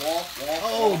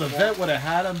 Oh, the vet would have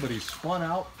had him, but he spun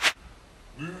out.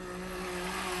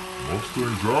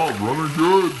 Mustang's out, running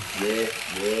good.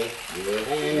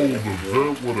 Oh, the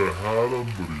vet would have had him,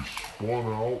 but he spun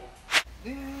out.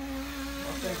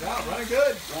 Mustang's out, running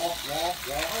good.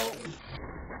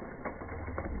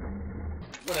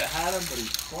 Would have had him, but he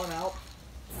spun out.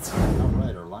 All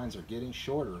right, our lines are getting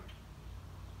shorter.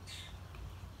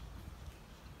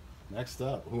 Next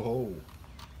up, whoa.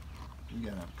 We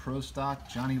got a Pro Stock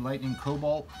Johnny Lightning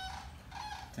Cobalt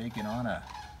taking on a,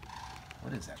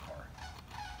 what is that car?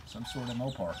 Some sort of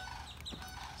Mopar.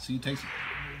 See who takes it.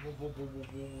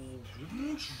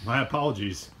 My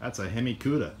apologies. That's a Hemi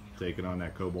Cuda taking on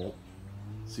that Cobalt.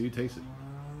 See who takes it.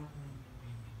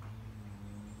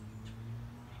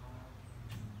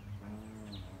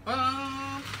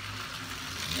 And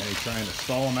he's trying to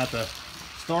stall him at the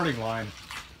starting line.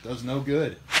 Does no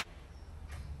good.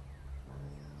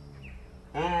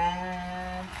 He's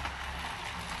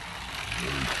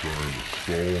trying to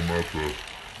stall him at the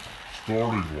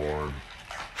starting line.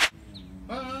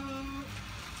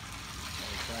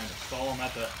 He's trying to stall him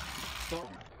at the start.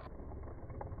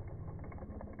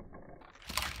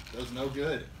 Does no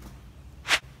good.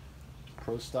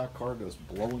 Pro Stock car goes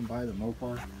blowing by the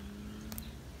Mopar.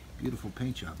 Beautiful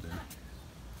paint job there.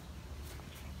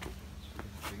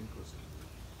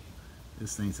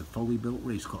 This thing's a fully built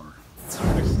race car.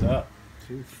 Next up,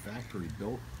 2 factory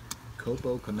built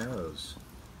Copo Camaros.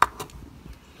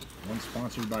 One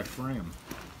sponsored by Fram.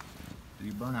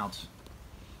 3 burnouts.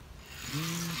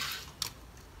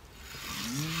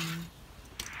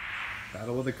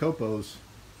 battle of the Copos.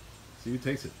 See who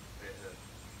takes it.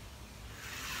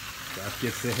 Josh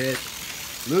gets the hit.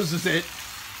 Loses it.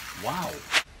 Wow.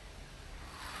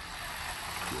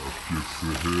 Josh gets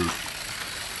the hit.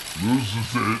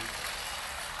 Loses it.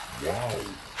 Wow.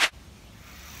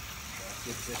 Josh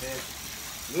gets the hit.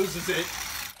 Loses it.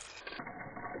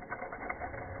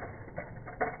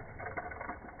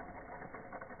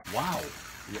 Wow.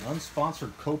 The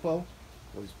unsponsored Copo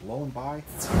was blowing by.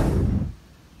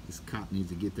 This cop needs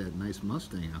to get that nice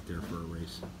Mustang out there for a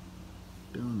race.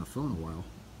 Been on the phone a while.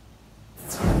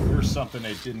 Here's something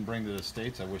they didn't bring to the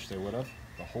States. I wish they would have.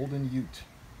 The Holden Ute.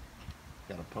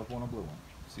 Got a purple and a blue one.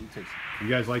 See who takes it. You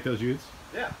guys like those Utes?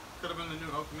 Yeah, could have been the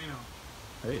new El Camino.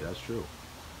 Hey, that's true.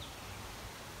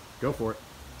 Go for it.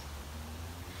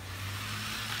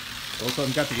 Both of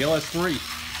them got the LS3.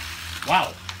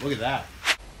 Wow, look at that.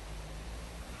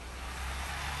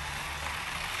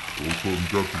 Both of them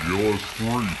got the LS3.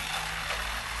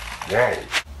 Wow.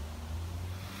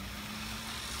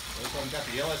 Both of them got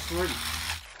the LS3.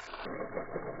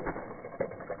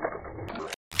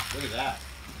 Look at that.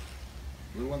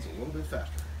 Blue one's a little bit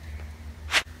faster.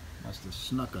 Must have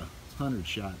snuck a 100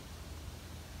 shot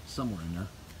somewhere in there.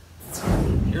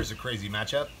 Here's a crazy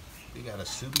matchup. We got a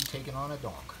Subi taking on a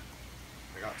donk.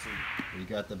 I got some. We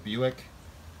got the Buick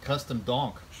Custom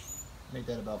Donk. Made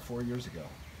that about 4 years ago.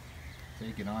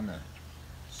 Taking on the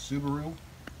Subaru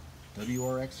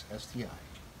WRX STI.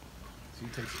 See who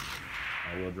takes it.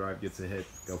 All-wheel drive gets a hit.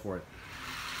 Go for it.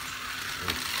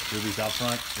 Subi's out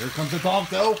front. Here comes the donk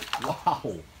though. Wow.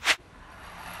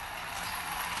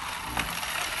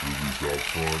 Subi's out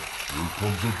front. Here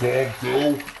comes the dog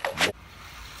though.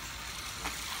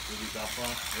 Subi's out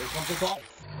front. Here comes the donk.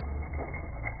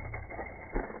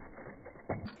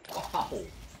 Wow.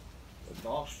 The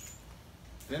donk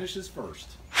finishes first.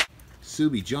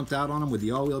 Subi jumped out on him with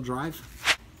the all-wheel drive.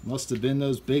 Must have been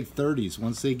those big 30s.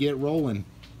 Once they get rolling,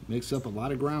 makes up a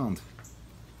lot of ground.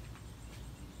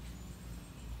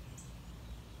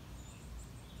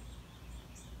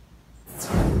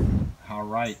 All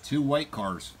right, 2 white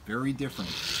cars, very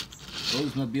different.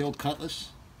 Oldsmobile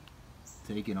Cutlass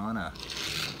taking on a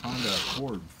Honda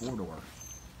Accord 4-door.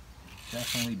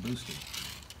 Definitely boosted.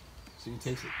 See who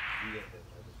takes it.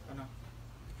 I know.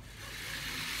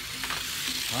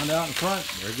 Honda out in front.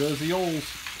 There goes the Olds.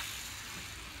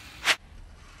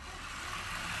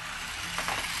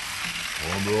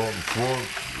 Honda out in front.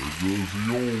 There goes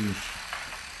the Olds.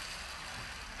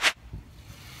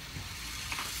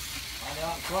 Honda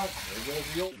out in front. There goes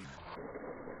the Olds.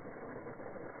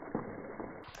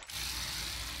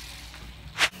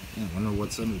 I wonder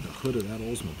what's under the hood of that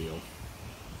Oldsmobile.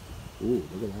 Ooh,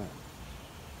 look at that.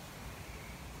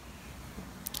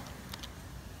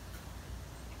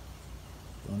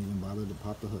 Don't even bother to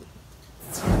pop the hood.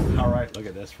 All right, look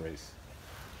at this race.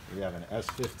 We have an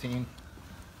S15.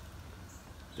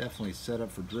 Definitely set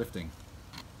up for drifting.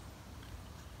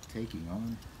 Taking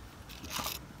on,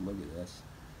 look at this,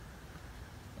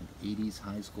 an 80s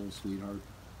high school sweetheart,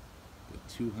 the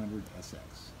 200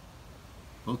 SX.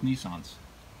 Both Nissans.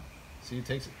 See who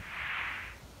takes it.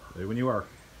 Ready when you are.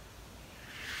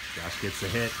 Josh gets the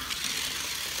hit.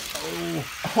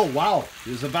 Oh wow.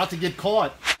 He was about to get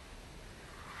caught.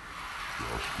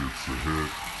 Josh gets the hit.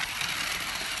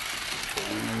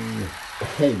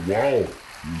 Oh wow.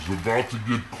 He was about to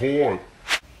get caught.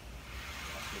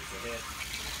 Josh gets the hit.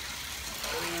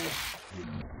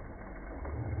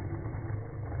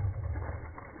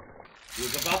 He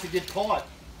was about to get caught.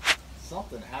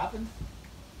 Something happened.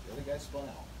 The other guy spun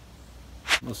out.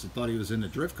 Must have thought he was in the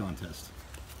drift contest.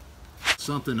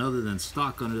 Something other than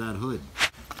stock under that hood.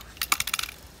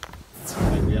 All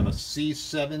right, we have a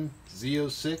C7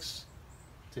 Z06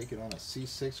 taking on a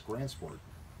C6 Grand Sport.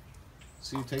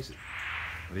 See who takes it.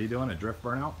 What are you doing? A drift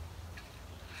burnout?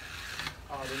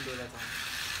 Oh, I didn't do that time.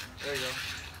 There you go.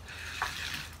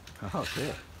 Oh,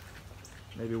 cool.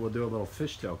 Maybe we'll do a little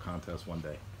fishtail contest one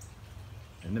day.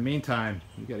 In the meantime,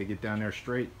 you got to get down there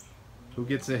straight. Who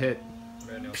gets the hit?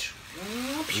 Ooh,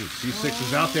 C6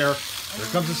 is out there. There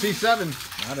comes the C7.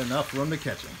 Not enough room to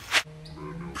catch him.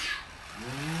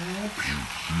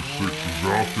 C6 is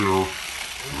out there.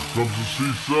 Here comes the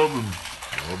C7.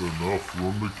 Not enough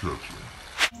room to catch him.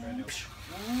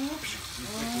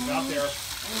 C6 is out there.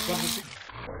 Here comes the C6.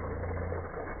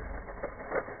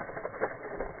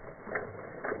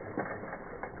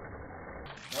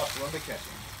 Enough room to catch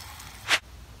him.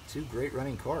 Two great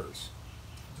running cars.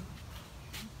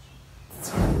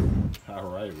 All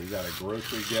right, we got a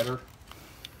grocery getter.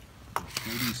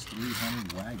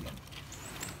 4300 wagon.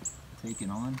 Taking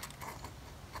on,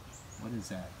 what is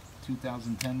that?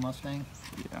 2010 Mustang?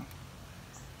 Yeah.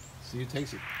 See who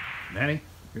takes it. Manny,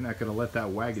 you're not going to let that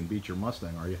wagon beat your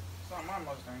Mustang, are you? It's not my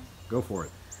Mustang. Go for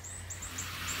it.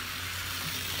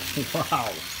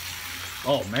 Wow.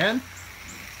 Oh, man.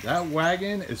 That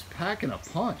wagon is packing a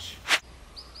punch.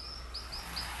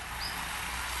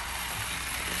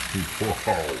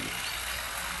 Wow.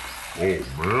 Oh,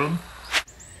 man.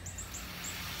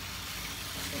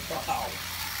 Wow.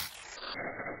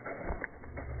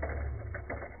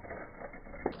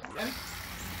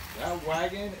 That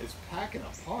wagon is packing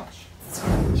a punch.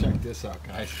 Check this out,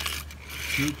 guys.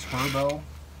 Two turbo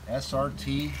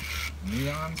SRT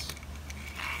Neons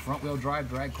front wheel drive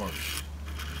drag cars.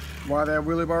 Why they have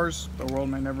wheelie bars, the world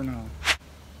may never know.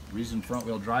 The reason front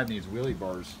wheel drive needs wheelie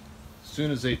bars, as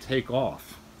soon as they take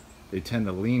off, they tend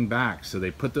to lean back. So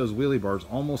they put those wheelie bars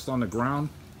almost on the ground,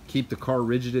 keep the car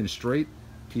rigid and straight,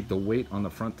 keep the weight on the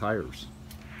front tires.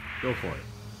 Go for it.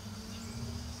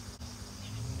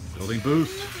 Building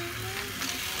boost.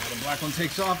 Oh, the black one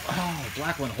takes off. Oh, the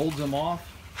black one holds him off.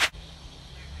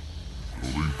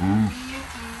 Building boost.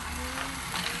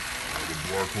 Oh, the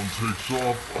black one takes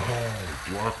off. Oh,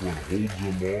 the black one holds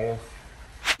him off.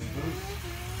 Boost.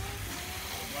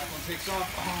 The black one takes off.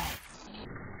 Oh.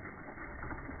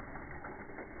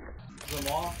 Holds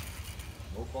him off.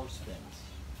 No car spins.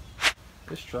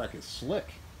 This track is slick.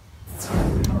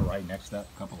 All right, next up,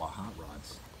 a couple of hot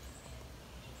rods.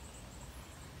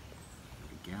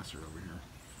 A gasser over here.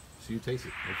 See who takes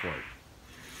it. Go for it.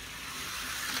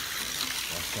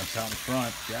 Bus jumps out in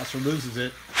front. Gasser loses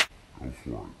it. Go for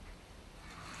it.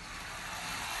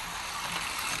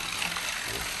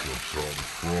 Bus jumps out in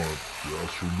front.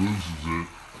 Gasser loses it.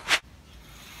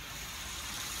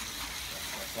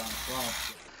 Jumps out in front.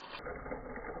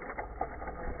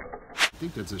 I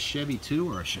think that's a Chevy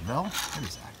 2 or a Chevelle. What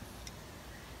is that?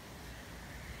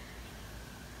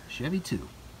 Chevy 2.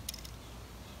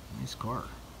 Nice car.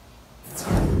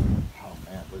 Oh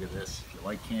man, look at this. If you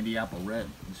like candy apple red,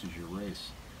 this is your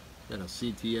race. Got a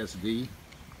CTS-V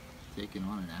taking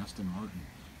on an Aston Martin.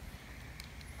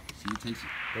 See who takes it.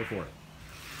 Go for it.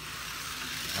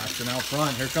 Aston out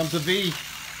front. Here comes the V.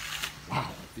 Wow,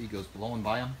 the V goes blowing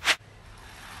by him.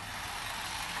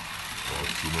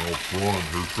 Aston out front.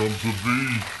 Here comes the V.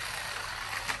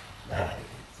 Wow,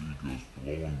 the V goes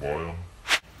blowing by him.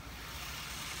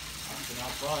 Aston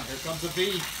out front. Here comes the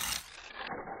V.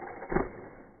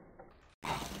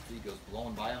 Wow, the V goes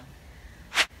blowing by him.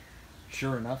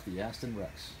 Sure enough, the Aston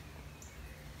wrecks.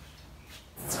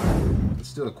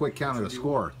 Let's do a quick count of the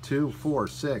score. 2, 4,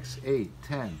 6, 8,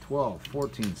 10, 12,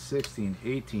 14, 16,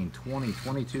 18, 20,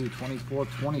 22, 24,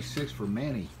 26 for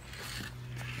Manny.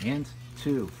 And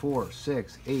 2, 4,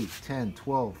 6, 8, 10,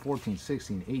 12, 14,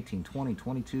 16, 18, 20,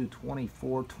 22,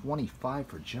 24, 25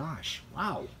 for Josh.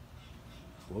 Wow.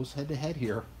 Close head to head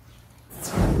here.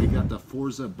 We got the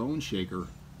Forza Bone Shaker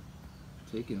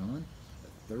taking on the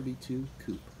 32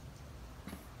 Coupe.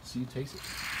 See who takes it.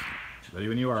 Ready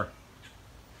when you are.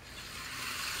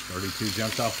 32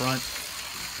 jumps out front.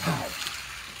 Wow.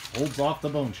 Holds off the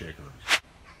Bone Shaker.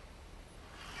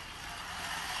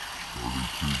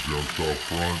 32 jumps out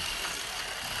front.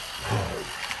 Wow.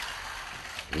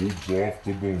 Holds off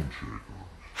the Bone Shaker.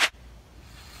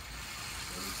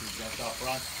 32 jumps out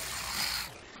front.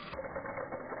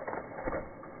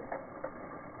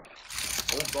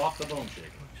 Holds off the Bone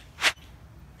Shaker.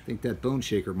 I think that Bone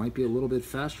Shaker might be a little bit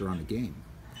faster on the game.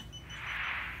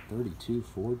 32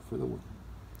 Ford for the win.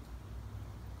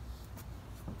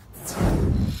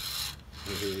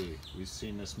 Hey, we've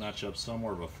seen this matchup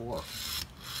somewhere before.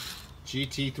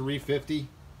 GT350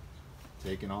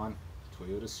 taking on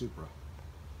Toyota Supra.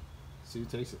 See who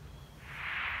takes it.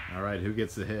 All right, who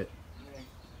gets the hit?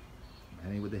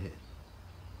 Manny with the hit.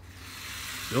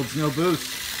 Builds no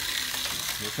boost.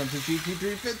 Here comes the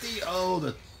GT350. Oh,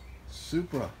 the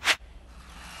Supra.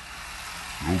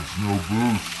 Builds no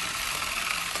boost.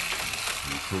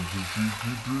 Here comes the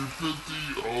GT350.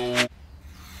 Oh.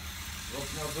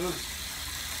 Builds no boost.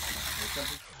 Here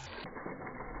comes the...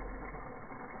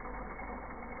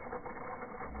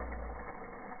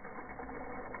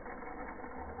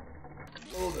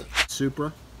 Oh, the Supra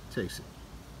takes it.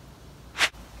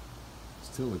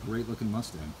 Still a great looking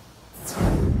Mustang.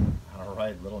 All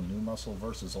right, little new muscle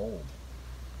versus old.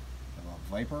 A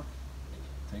Viper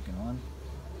taking on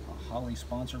a Holly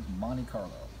sponsored Monte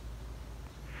Carlo.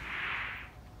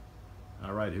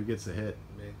 All right, who gets the hit?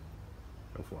 Me.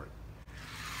 Go for it.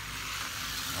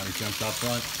 Monte jumps out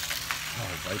front.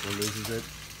 Oh, Viper loses it.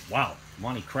 Wow,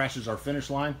 Monty crashes our finish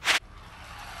line.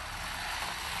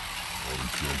 Monty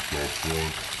jumps out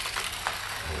front.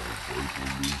 Oh, Viper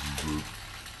loses it.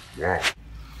 Wow.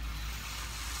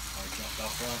 Monty jumps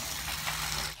out front.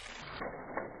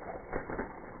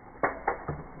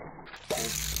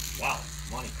 Wow,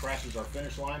 Monty crashes our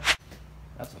finish line.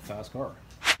 That's a fast car.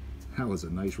 That was a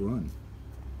nice run.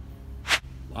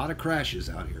 A lot of crashes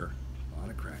out here. A lot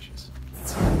of crashes.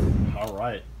 All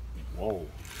right. Whoa.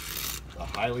 A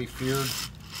highly feared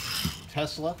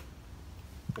Tesla.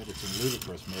 Bet it's in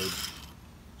ludicrous mode.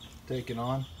 Taking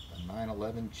on a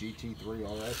 911 GT3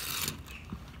 RS.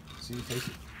 See who takes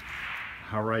it.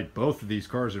 All right, both of these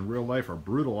cars in real life are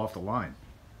brutal off the line.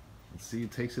 Let's see who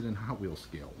takes it in Hot Wheels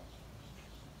scale.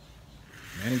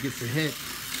 Manny gets the hit.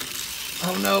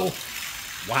 Oh no!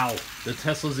 Wow, the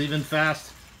Tesla's even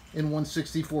fast in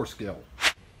 1/64 scale.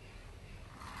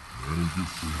 Manny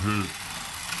gets the hit.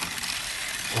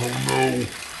 Oh no!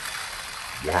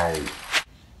 Wow. Manny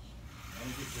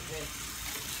gets the hit.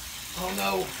 Oh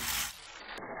no!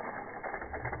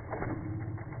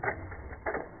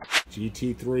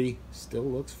 GT3 still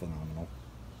looks phenomenal.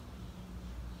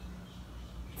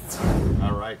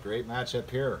 All right, great matchup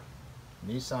here.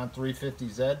 Nissan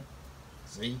 350Z,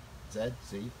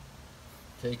 Z,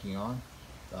 taking on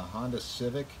the Honda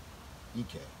Civic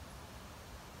EK.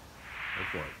 Go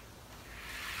for it.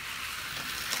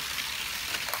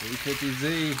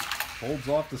 350Z holds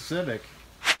off the Civic.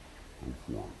 Go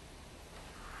for it.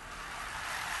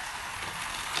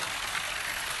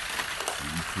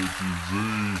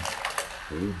 350Z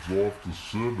holds off the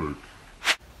Civic.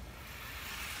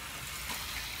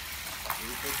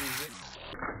 350Z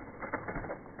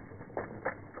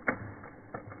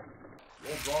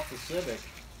holds off the Civic.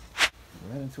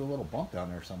 Ran into a little bump down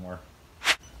there somewhere.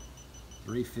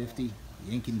 350,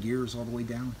 yanking gears all the way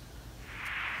down.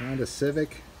 Honda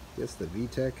Civic, guess the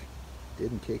VTEC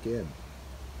didn't kick in.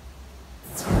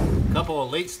 Couple of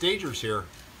late stagers here.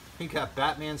 We got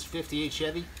Batman's 58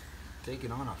 Chevy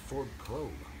taking on a Ford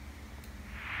Probe.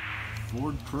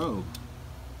 Ford Probe,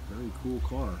 very cool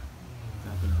car.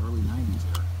 Back in the early 90s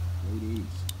there, late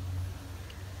 80s.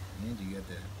 And you got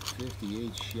the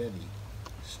 58 Chevy,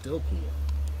 still cool.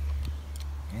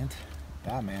 And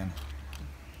Batman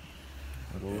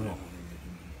with a little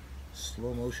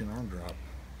slow motion arm drop.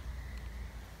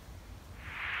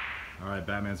 All right,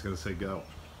 Batman's gonna say go.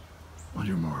 On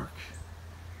your mark,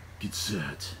 get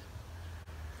set,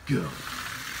 go.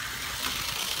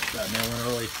 Batman went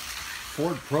early.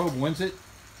 Ford Probe wins it.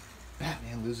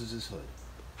 Batman loses his hood.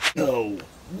 No.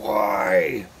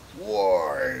 Why?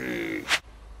 Why?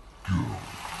 Go.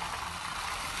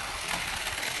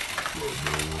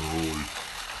 Batman went early.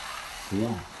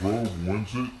 Ford Probe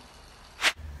wins it.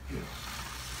 Go.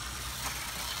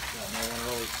 Batman went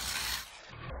early.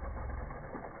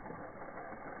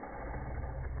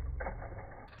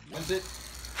 Wins it.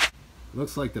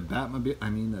 Looks like the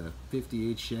the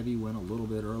 58 Chevy went a little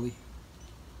bit early.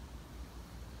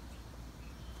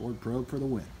 Ford Probe for the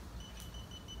win.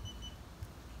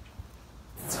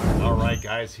 All right,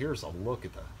 guys, here's a look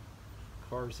at the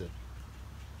cars that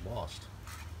lost.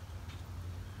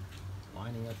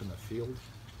 Lining up in the field.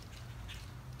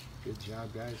 Good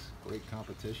job, guys. Great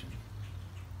competition.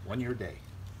 Won your day.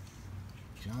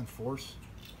 John Force,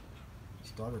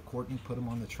 his daughter Courtney put him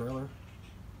on the trailer.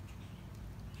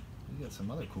 We got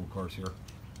some other cool cars here.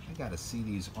 I gotta see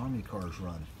these Army cars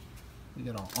run. We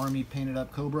got an Army painted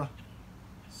up Cobra,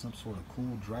 some sort of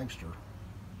cool dragster.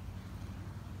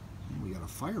 And we got a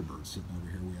Firebird sitting over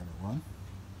here we haven't run.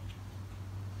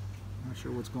 Not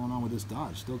sure what's going on with this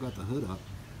Dodge. Still got the hood up.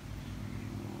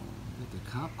 Got the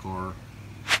cop car.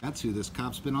 That's who this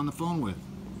cop's been on the phone with.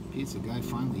 Pizza guy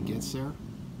finally gets there.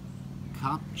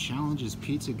 Cop challenges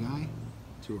pizza guy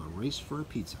to a race for a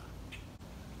pizza.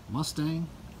 Mustang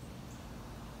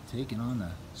taking on the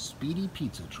Speedy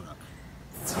pizza truck.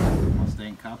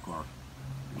 Mustang cop car.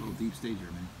 A little deep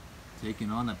stager, man. Taking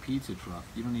on the pizza truck.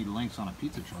 You don't need links on a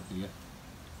pizza truck, do you?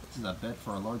 This is a bet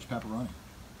for a large pepperoni.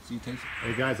 See who takes it.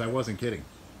 Hey guys, I wasn't kidding.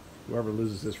 Whoever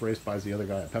loses this race buys the other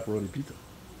guy a pepperoni pizza.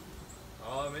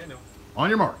 Oh, man. On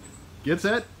your mark. Get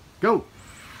set. Go.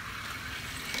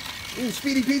 Ooh,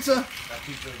 Speedy pizza. That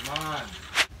pizza's mine.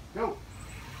 Go.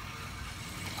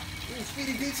 Ooh,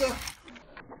 Speedy pizza.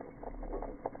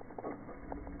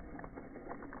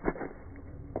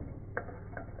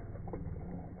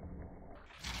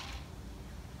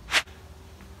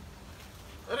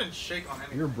 That didn't shake on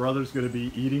anything. Your brother's gonna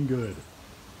be eating good.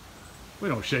 We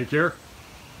don't shake here.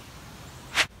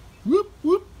 Whoop,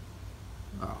 whoop.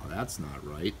 Oh, that's not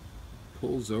right.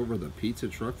 Pulls over the pizza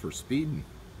truck for speeding.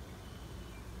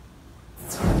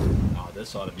 Oh,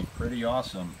 this ought to be pretty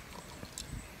awesome.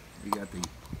 We got the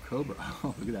Cobra.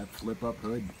 Oh, look at that flip-up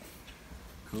hood.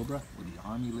 Cobra with the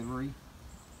Army livery.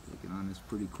 Taking on this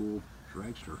pretty cool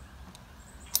dragster.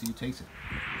 See who takes it.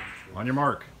 On your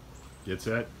mark. Get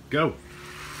set. Go.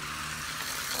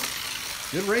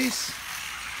 Good race.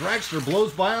 Dragster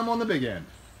blows by him on the big end.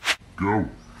 Go.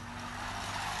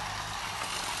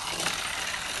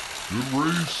 Good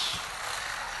race.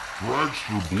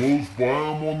 Dragster blows by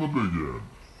him on the big end.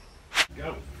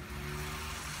 Go.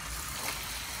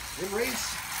 Good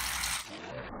race.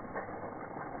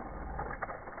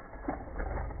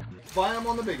 By him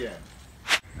on the big end.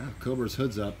 Now, Cobra's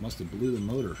hood's up. Must have blew the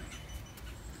motor.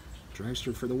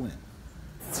 Dragster for the win.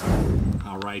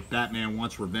 All right, Batman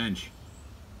wants revenge.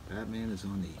 Batman is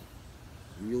on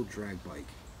the real drag bike.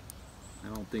 I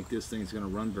don't think this thing's going to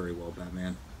run very well,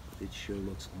 Batman. It sure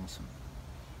looks awesome.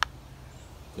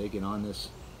 Taking on this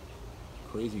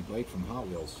crazy bike from Hot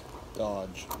Wheels.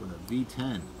 Dodge. With a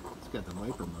V10. It's got the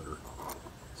Viper motor.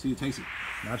 See who takes it.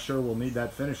 Not sure we'll need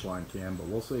that finish line, Cam, but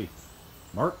we'll see.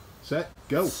 Mark, set,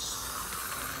 go.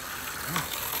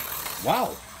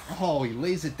 Wow. Oh, he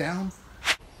lays it down.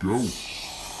 Go.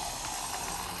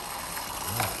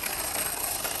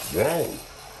 Wow.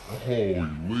 Oh,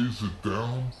 he lays it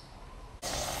down.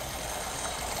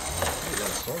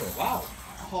 Wow.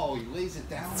 Oh, he lays it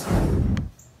down.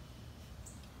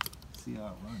 See how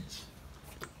it runs.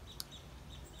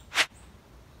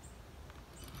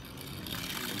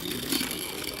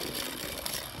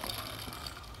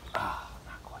 Ah,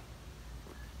 not quite.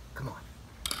 Come on.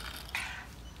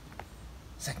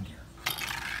 Second gear.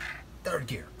 Third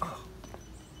gear. Oh.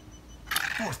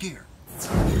 Fourth gear.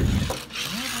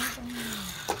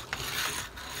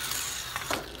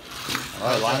 All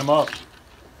right, line them up.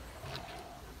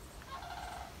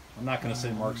 I'm not going to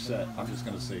say Mark set. I'm just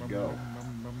going to say go.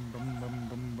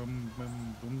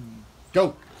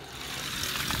 Go.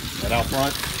 Right out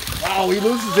front. Wow, he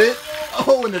loses it.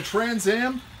 Oh, and the Trans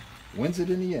Am wins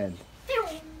it in the end.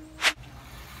 Right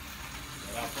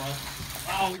out front.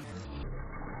 Wow.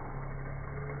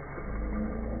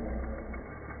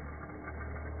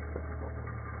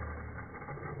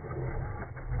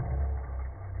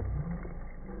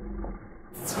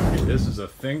 This is a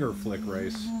finger flick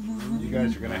race. You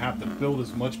guys are going to have to build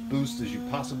as much boost as you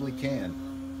possibly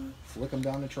can. Flick them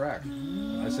down the track.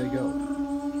 I say go.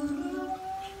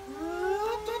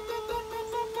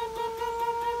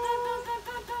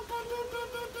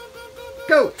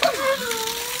 Go!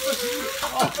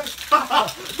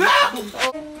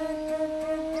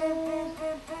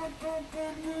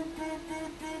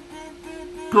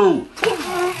 Go.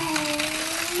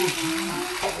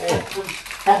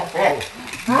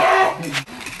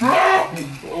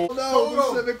 Oh no,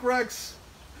 the Civic Rex.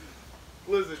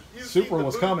 Listen, you Super see the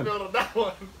was boost coming. build on that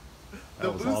one. The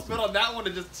That was boost awesome. built on that one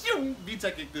and just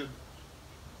VTech kicked in.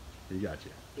 He got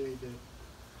you. Yeah, he did.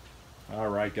 All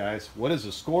right, guys. What is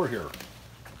the score here?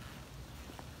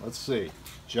 Let's see.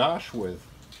 Josh with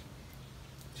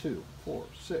 2, 4,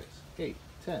 6, 8,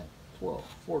 10, 12,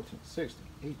 14, 16,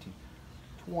 18,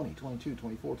 20, 22,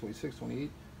 24, 26,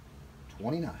 28,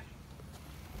 29.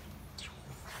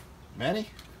 Manny?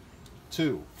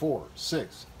 2, 4,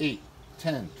 6, 8,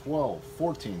 10, 12,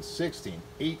 14, 16,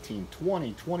 18,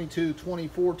 20, 22,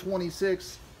 24,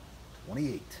 26,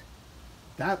 28.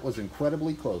 That was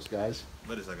incredibly close, guys.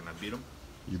 Wait a second, I beat him?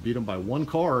 You beat him by one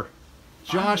car.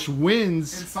 Josh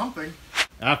wins In something.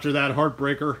 after that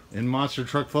heartbreaker in Monster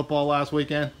Truck Football last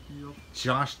weekend. Yep.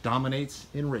 Josh dominates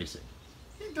in racing.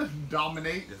 He doesn't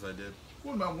dominate. Yes, I did.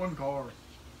 What about one car?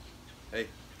 Hey,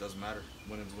 doesn't matter.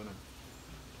 Winning's winning.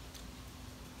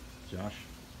 Josh,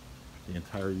 the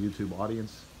entire YouTube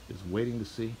audience is waiting to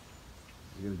see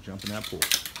you're going to jump in that pool.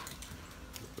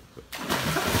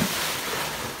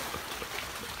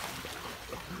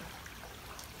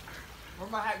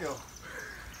 Where'd my hat go?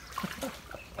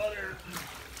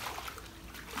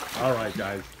 All right,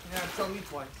 guys. Yeah, tell me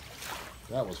twice.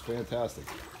 That was fantastic.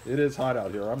 It is hot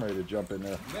out here. I'm ready to jump in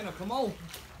there. Man, come on.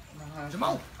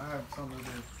 Jamal. I have something to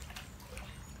do.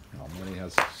 How many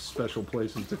has special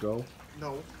places to go?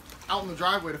 No. Out in the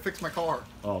driveway to fix my car.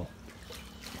 Oh.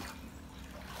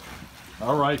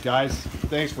 All right, guys.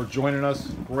 Thanks for joining us.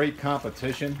 Great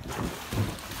competition.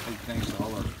 Big thanks to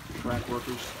all our track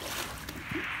workers.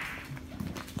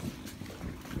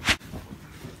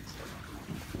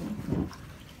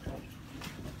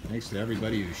 Thanks to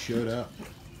everybody who showed up.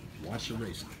 Watch the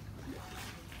racing.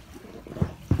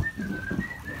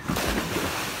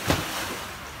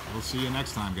 We'll see you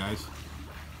next time, guys.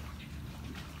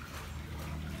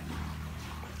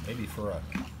 Maybe for a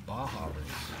Baja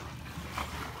race.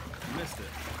 Missed it.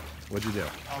 What'd you do?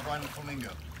 I was riding the Flamingo.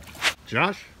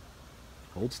 Josh,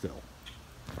 hold still.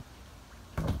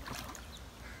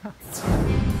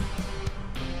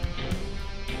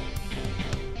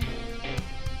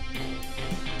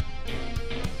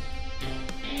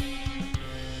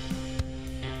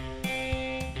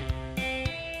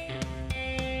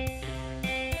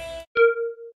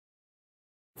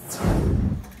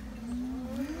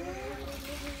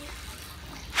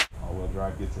 All-wheel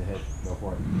drive gets ahead. Go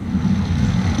for it.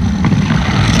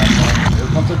 Here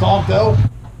comes the dog, though.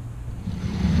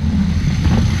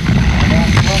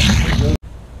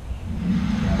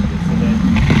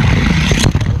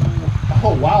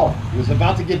 Oh, wow. He was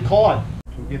about to get caught.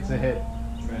 Who gets a hit?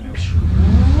 Out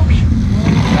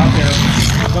there.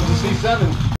 Here comes the C7.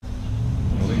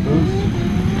 Building boost.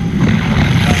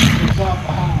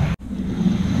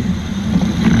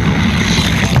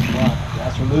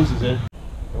 Gasser loses it.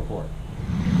 Go for it.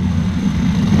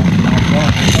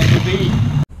 Here comes the B.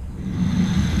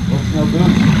 Looks no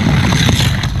boost.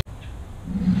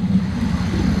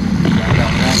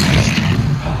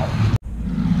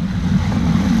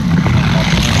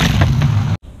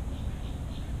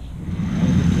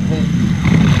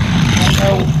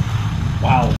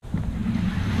 Wow.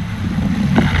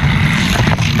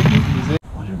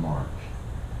 On your mark.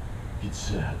 Get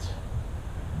set.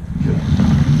 Go.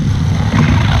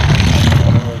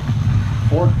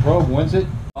 Ford Probe wins it.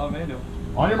 Maisto.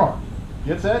 On your mark.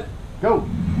 Get set. Go.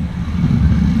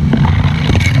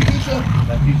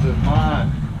 That piece of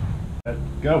mine.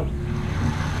 Go.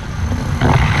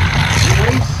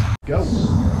 Race. Go.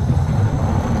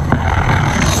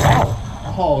 Wow.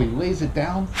 Oh, he lays it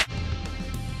down.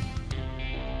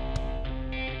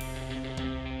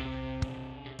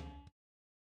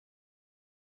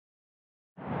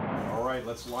 All right,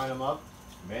 let's line them up.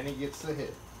 Manny gets the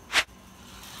hit.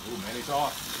 Ooh, Manny's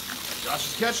off. Josh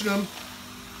is catching him.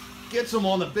 Gets him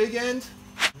on the big end.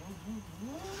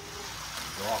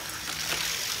 Off.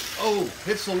 Oh,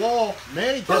 hits the wall.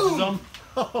 Manny catches him.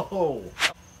 Oh.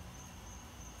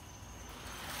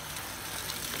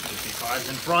 55's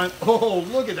in front. Oh,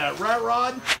 look at that rat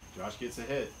rod. Josh gets a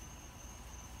hit.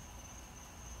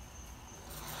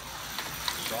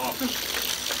 It's off.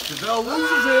 Chevelle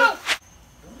loses it.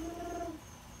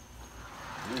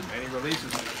 Ooh, Manny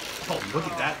releases it. Oh, look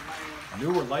at that.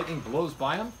 Newer lightning blows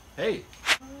by him. Hey.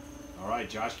 All right,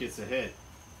 Josh gets a hit.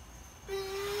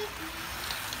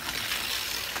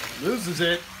 Loses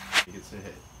it. He gets a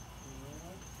hit.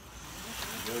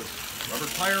 Goes rubber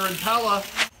tire and Pella.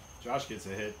 Josh gets a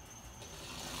hit.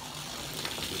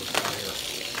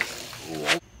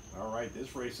 All right,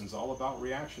 this racing's all about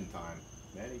reaction time.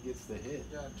 Manny gets the hit.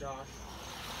 Yeah, Josh.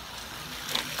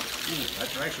 Ooh, that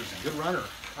dragster's a good runner.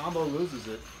 Combo loses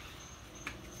it.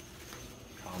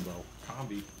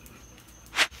 Combi.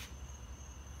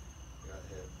 Got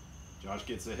hit. Josh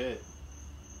gets a hit.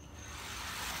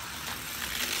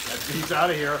 He's out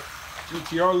of here.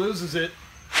 GTR loses it.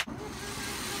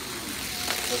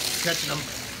 Just catching him.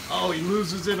 Oh, he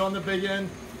loses it on the big end.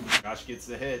 Josh gets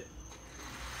the hit.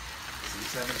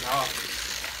 C7's off.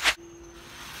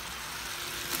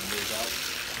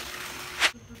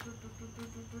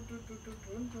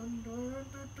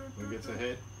 Who gets a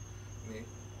hit? Me.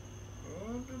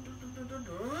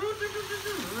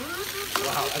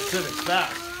 Wow, that Civic's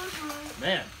fast.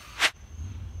 Man.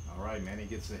 All right, Manny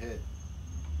gets a hit.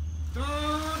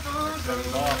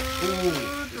 Seven's off.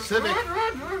 Ooh, the Civic.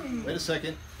 Wait a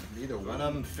second. Neither one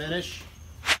of them finish.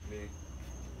 Me.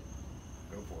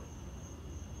 Go for it.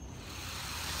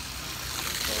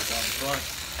 Close out in front.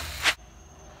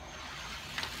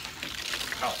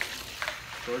 Ow.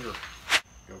 Trigger.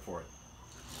 Go for it.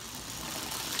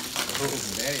 Oh,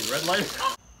 Manny, red light.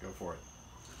 Go for it.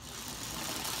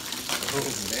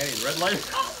 Oh, Manny, red light.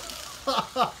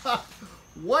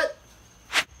 What?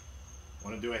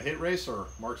 Want to do a hit race or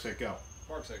mark, set, go?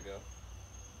 Mark, set, go.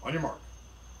 On your mark.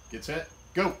 Get set,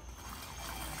 go.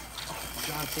 Oh,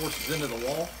 John forces into the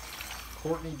wall.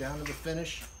 Courtney down to the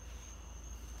finish.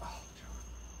 Oh,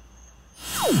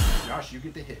 John. Josh, you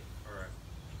get the hit. All right.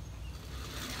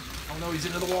 Oh no, he's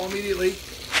into the wall immediately.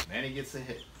 Manny gets the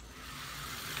hit.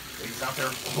 He's out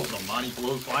there. Oh, the Monty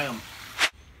blows by him.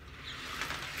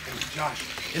 Oh, Josh,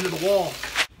 into the wall.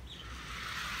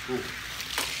 Ooh.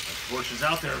 Porsche is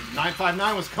out there.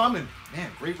 959 was coming.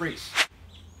 Man, great race.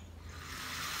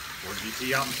 Ford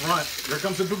GT out in front. Here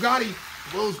comes the Bugatti.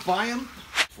 Blows by him.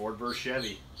 Ford versus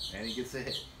Chevy. And he gets a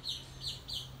hit.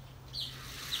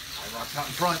 High Rock's out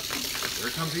in front. Here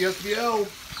comes the SBO.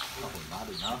 Oh, not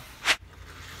enough.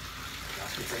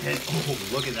 Josh gets a hit.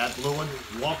 Oh, look at that blue one.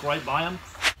 Walk right by him.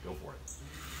 Go for it.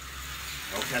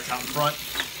 Hellcat's out in front.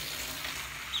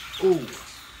 Ooh,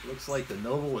 looks like the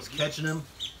Nova was catching him.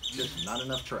 Just not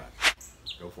enough track.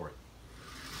 Go for it.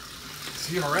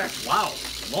 CRX, wow,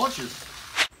 launches.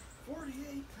 48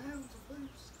 pounds of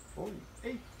boost.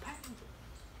 48 pounds.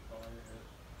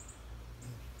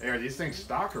 Hey, are these things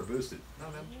stock or boosted? No,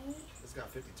 man. It's got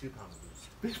 52 pounds of boost.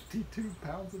 52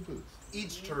 pounds of boost.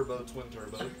 Each turbo, twin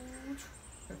turbo.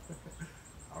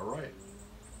 All right.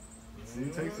 Let's see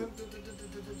who takes it.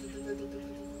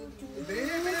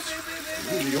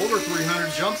 Ooh, the older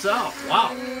 300 jumps out.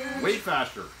 Wow, way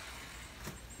faster.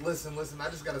 Listen, I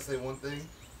just gotta say one thing.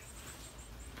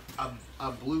 I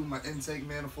blew my intake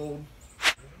manifold.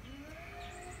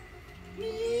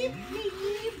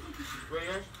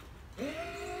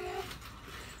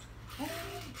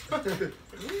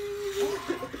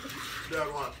 Dad,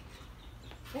 what?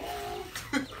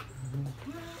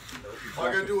 All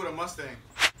I gotta do with a Mustang.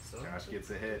 Josh gets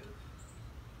a hit.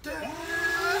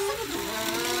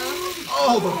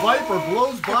 Oh, the Viper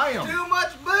blows by him. Too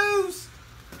much boost.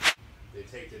 They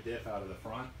take the diff out of the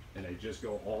front and they just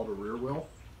go all to rear wheel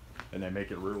and they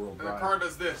make it rear wheel And the drive. car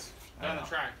does this I down know. the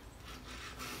track.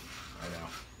 I know.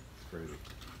 It's crazy.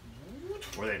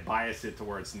 Or they bias it to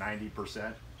where it's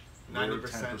 90%. 90%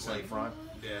 10% like- front.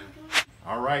 Yeah.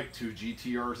 All right, 2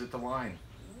 GTRs at the line.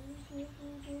 And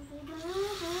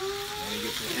he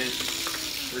gets a hit.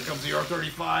 Here comes the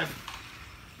R35.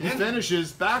 He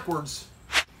finishes backwards.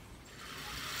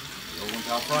 The old one's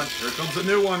out front. Here comes the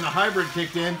new one. The hybrid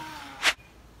kicked in.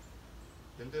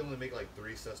 Didn't they only make like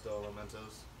 3 Sesto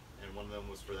Elementos? And one of them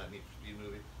was for that Need for Speed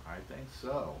movie? I think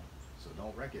so. So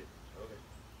don't wreck it. Okay.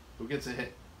 Who gets a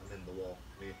hit? I'm in the wall.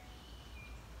 Me.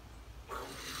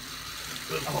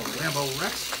 Oh, Lambo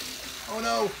Rex. Oh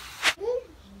no.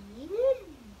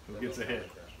 Who gets a hit?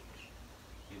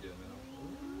 You do, man.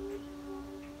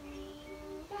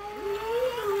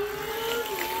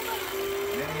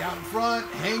 Manny out in front,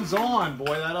 hangs on.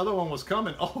 Boy, that other one was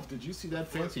coming. Oh, did you see that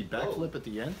fancy backflip at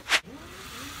the end?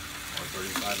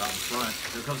 R35 out in front.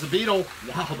 Here comes the Beetle.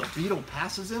 Wow, the Beetle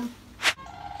passes him.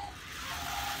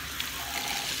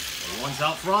 The one's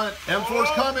out front. M4's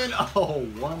coming. Oh,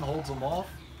 one holds him off.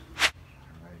 All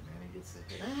right, Manny gets the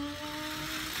hit.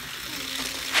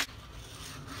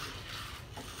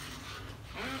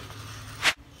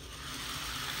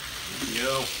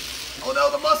 Yo. Oh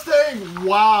no, the Mustang!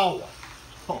 Wow!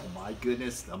 Oh my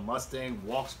goodness, the Mustang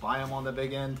walks by him on the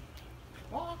big end.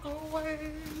 Walk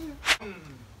away!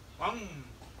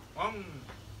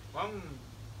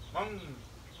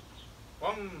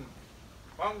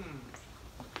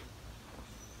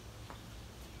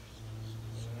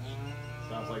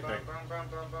 Sounds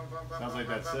like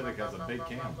that Civic has a big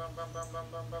cam.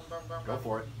 Go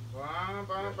for it.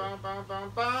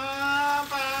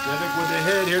 Civic with the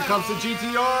hit. Here comes the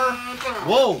GTR.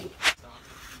 Whoa!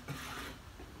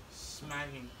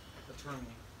 Smacking the turning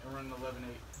and running 11.8.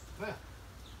 Yeah.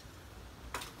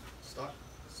 Stock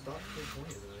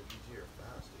K20s in a GT are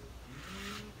fast, dude.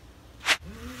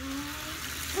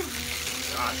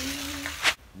 Gosh.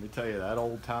 Let me tell you, that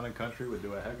old Town and Country would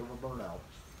do a heck of a burnout.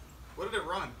 What did it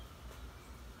run?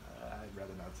 I'd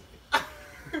rather not say.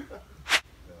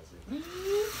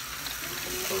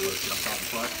 Jumps out in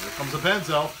front. Here comes a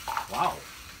Benzo. Wow.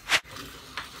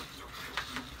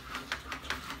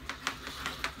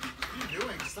 What are you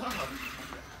doing? Stop.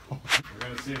 We're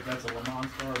going to see if that's a Le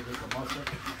Mans car or just a Mustang.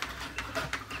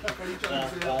 Are you trying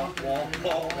to say that?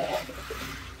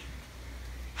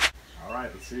 All right,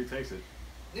 let's see who takes it.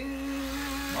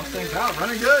 Mustang's out,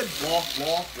 running good.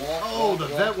 Oh, the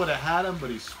vet would have had him, but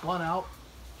he spun out.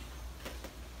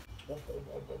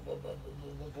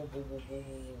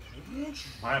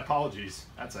 My apologies.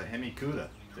 That's a Hemi Cuda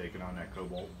taking on that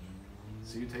Cobalt.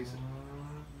 See who takes it.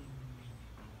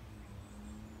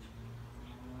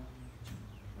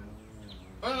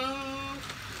 And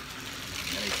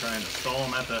he's trying to stall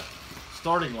him at the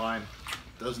starting line.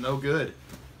 Does no good.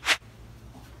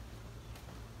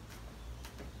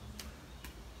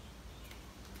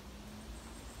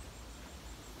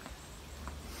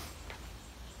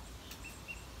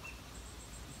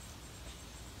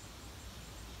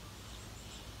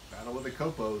 Battle with the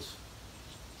Copos.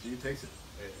 See who takes it.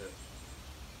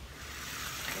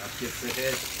 That gets the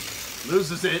hit.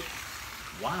 Loses it.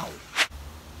 Wow.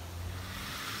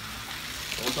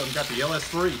 Both of them got the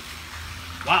LS3.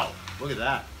 Wow. Look at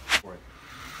that.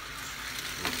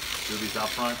 Ruby's out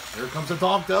front. Here comes the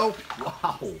Donk though.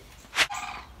 Wow.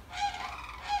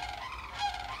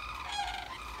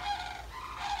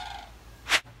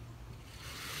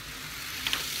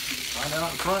 Find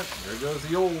out in front. There goes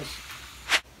the Ols.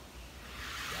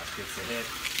 Josh gets the hit.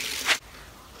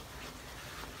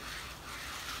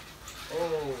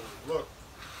 Oh, look.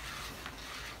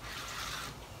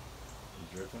 You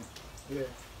drifting? Yeah.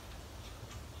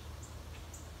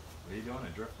 What are you doing? A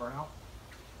drift burnout?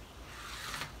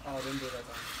 Oh, I didn't do that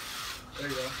time. There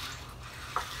you go.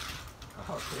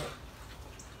 Oh, cool.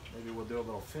 Maybe we'll do a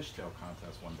little fishtail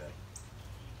contest one day.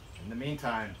 In the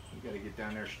meantime, we got to get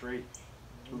down there straight.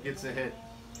 Who gets a hit?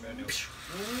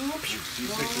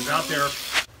 C6 is out there.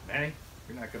 Manny,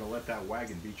 you're not going to let that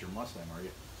wagon beat your Mustang, are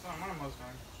you? It's not my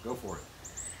Mustang. Go for it.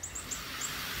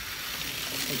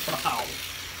 Wow.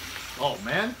 Oh,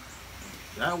 man.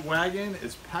 That wagon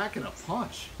is packing a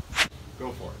punch.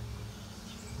 Go for it.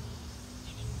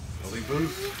 Building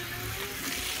boost.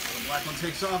 The black one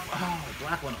takes off. Oh, the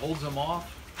black one holds him off.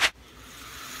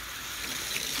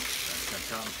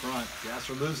 That's out in front.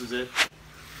 Gasser loses it.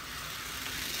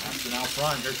 Aston out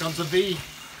front. Here comes a V.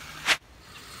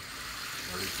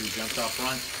 32 jumps out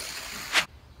front.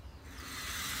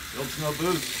 Builds no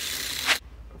boost.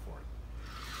 Go for it.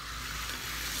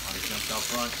 Monty jumps out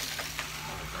front.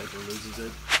 Oh, Viper loses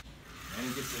it. And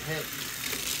he gets a hit.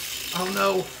 Oh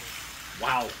no!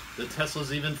 Wow, the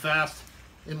Tesla's even fast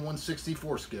in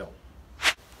 1/64 scale.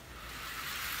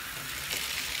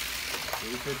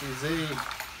 350Z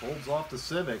holds off the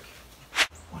Civic.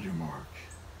 On your mark.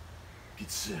 Get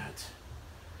set.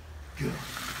 Go.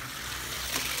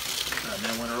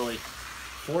 Batman went early.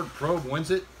 Ford Probe wins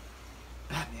it.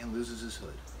 Batman loses his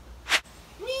hood.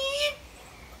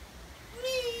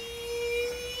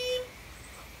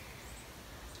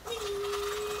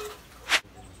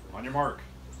 On your mark.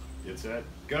 Get set.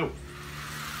 Go.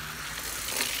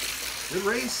 Good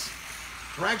race.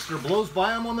 Dragster blows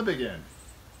by him on the big end.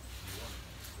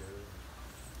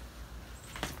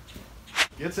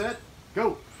 Get set.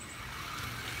 Go.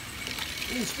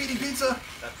 Ooh, speedy pizza.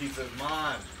 That pizza's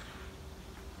mine.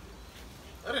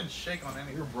 I didn't shake on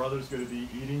any. Your brother's going to be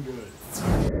eating good.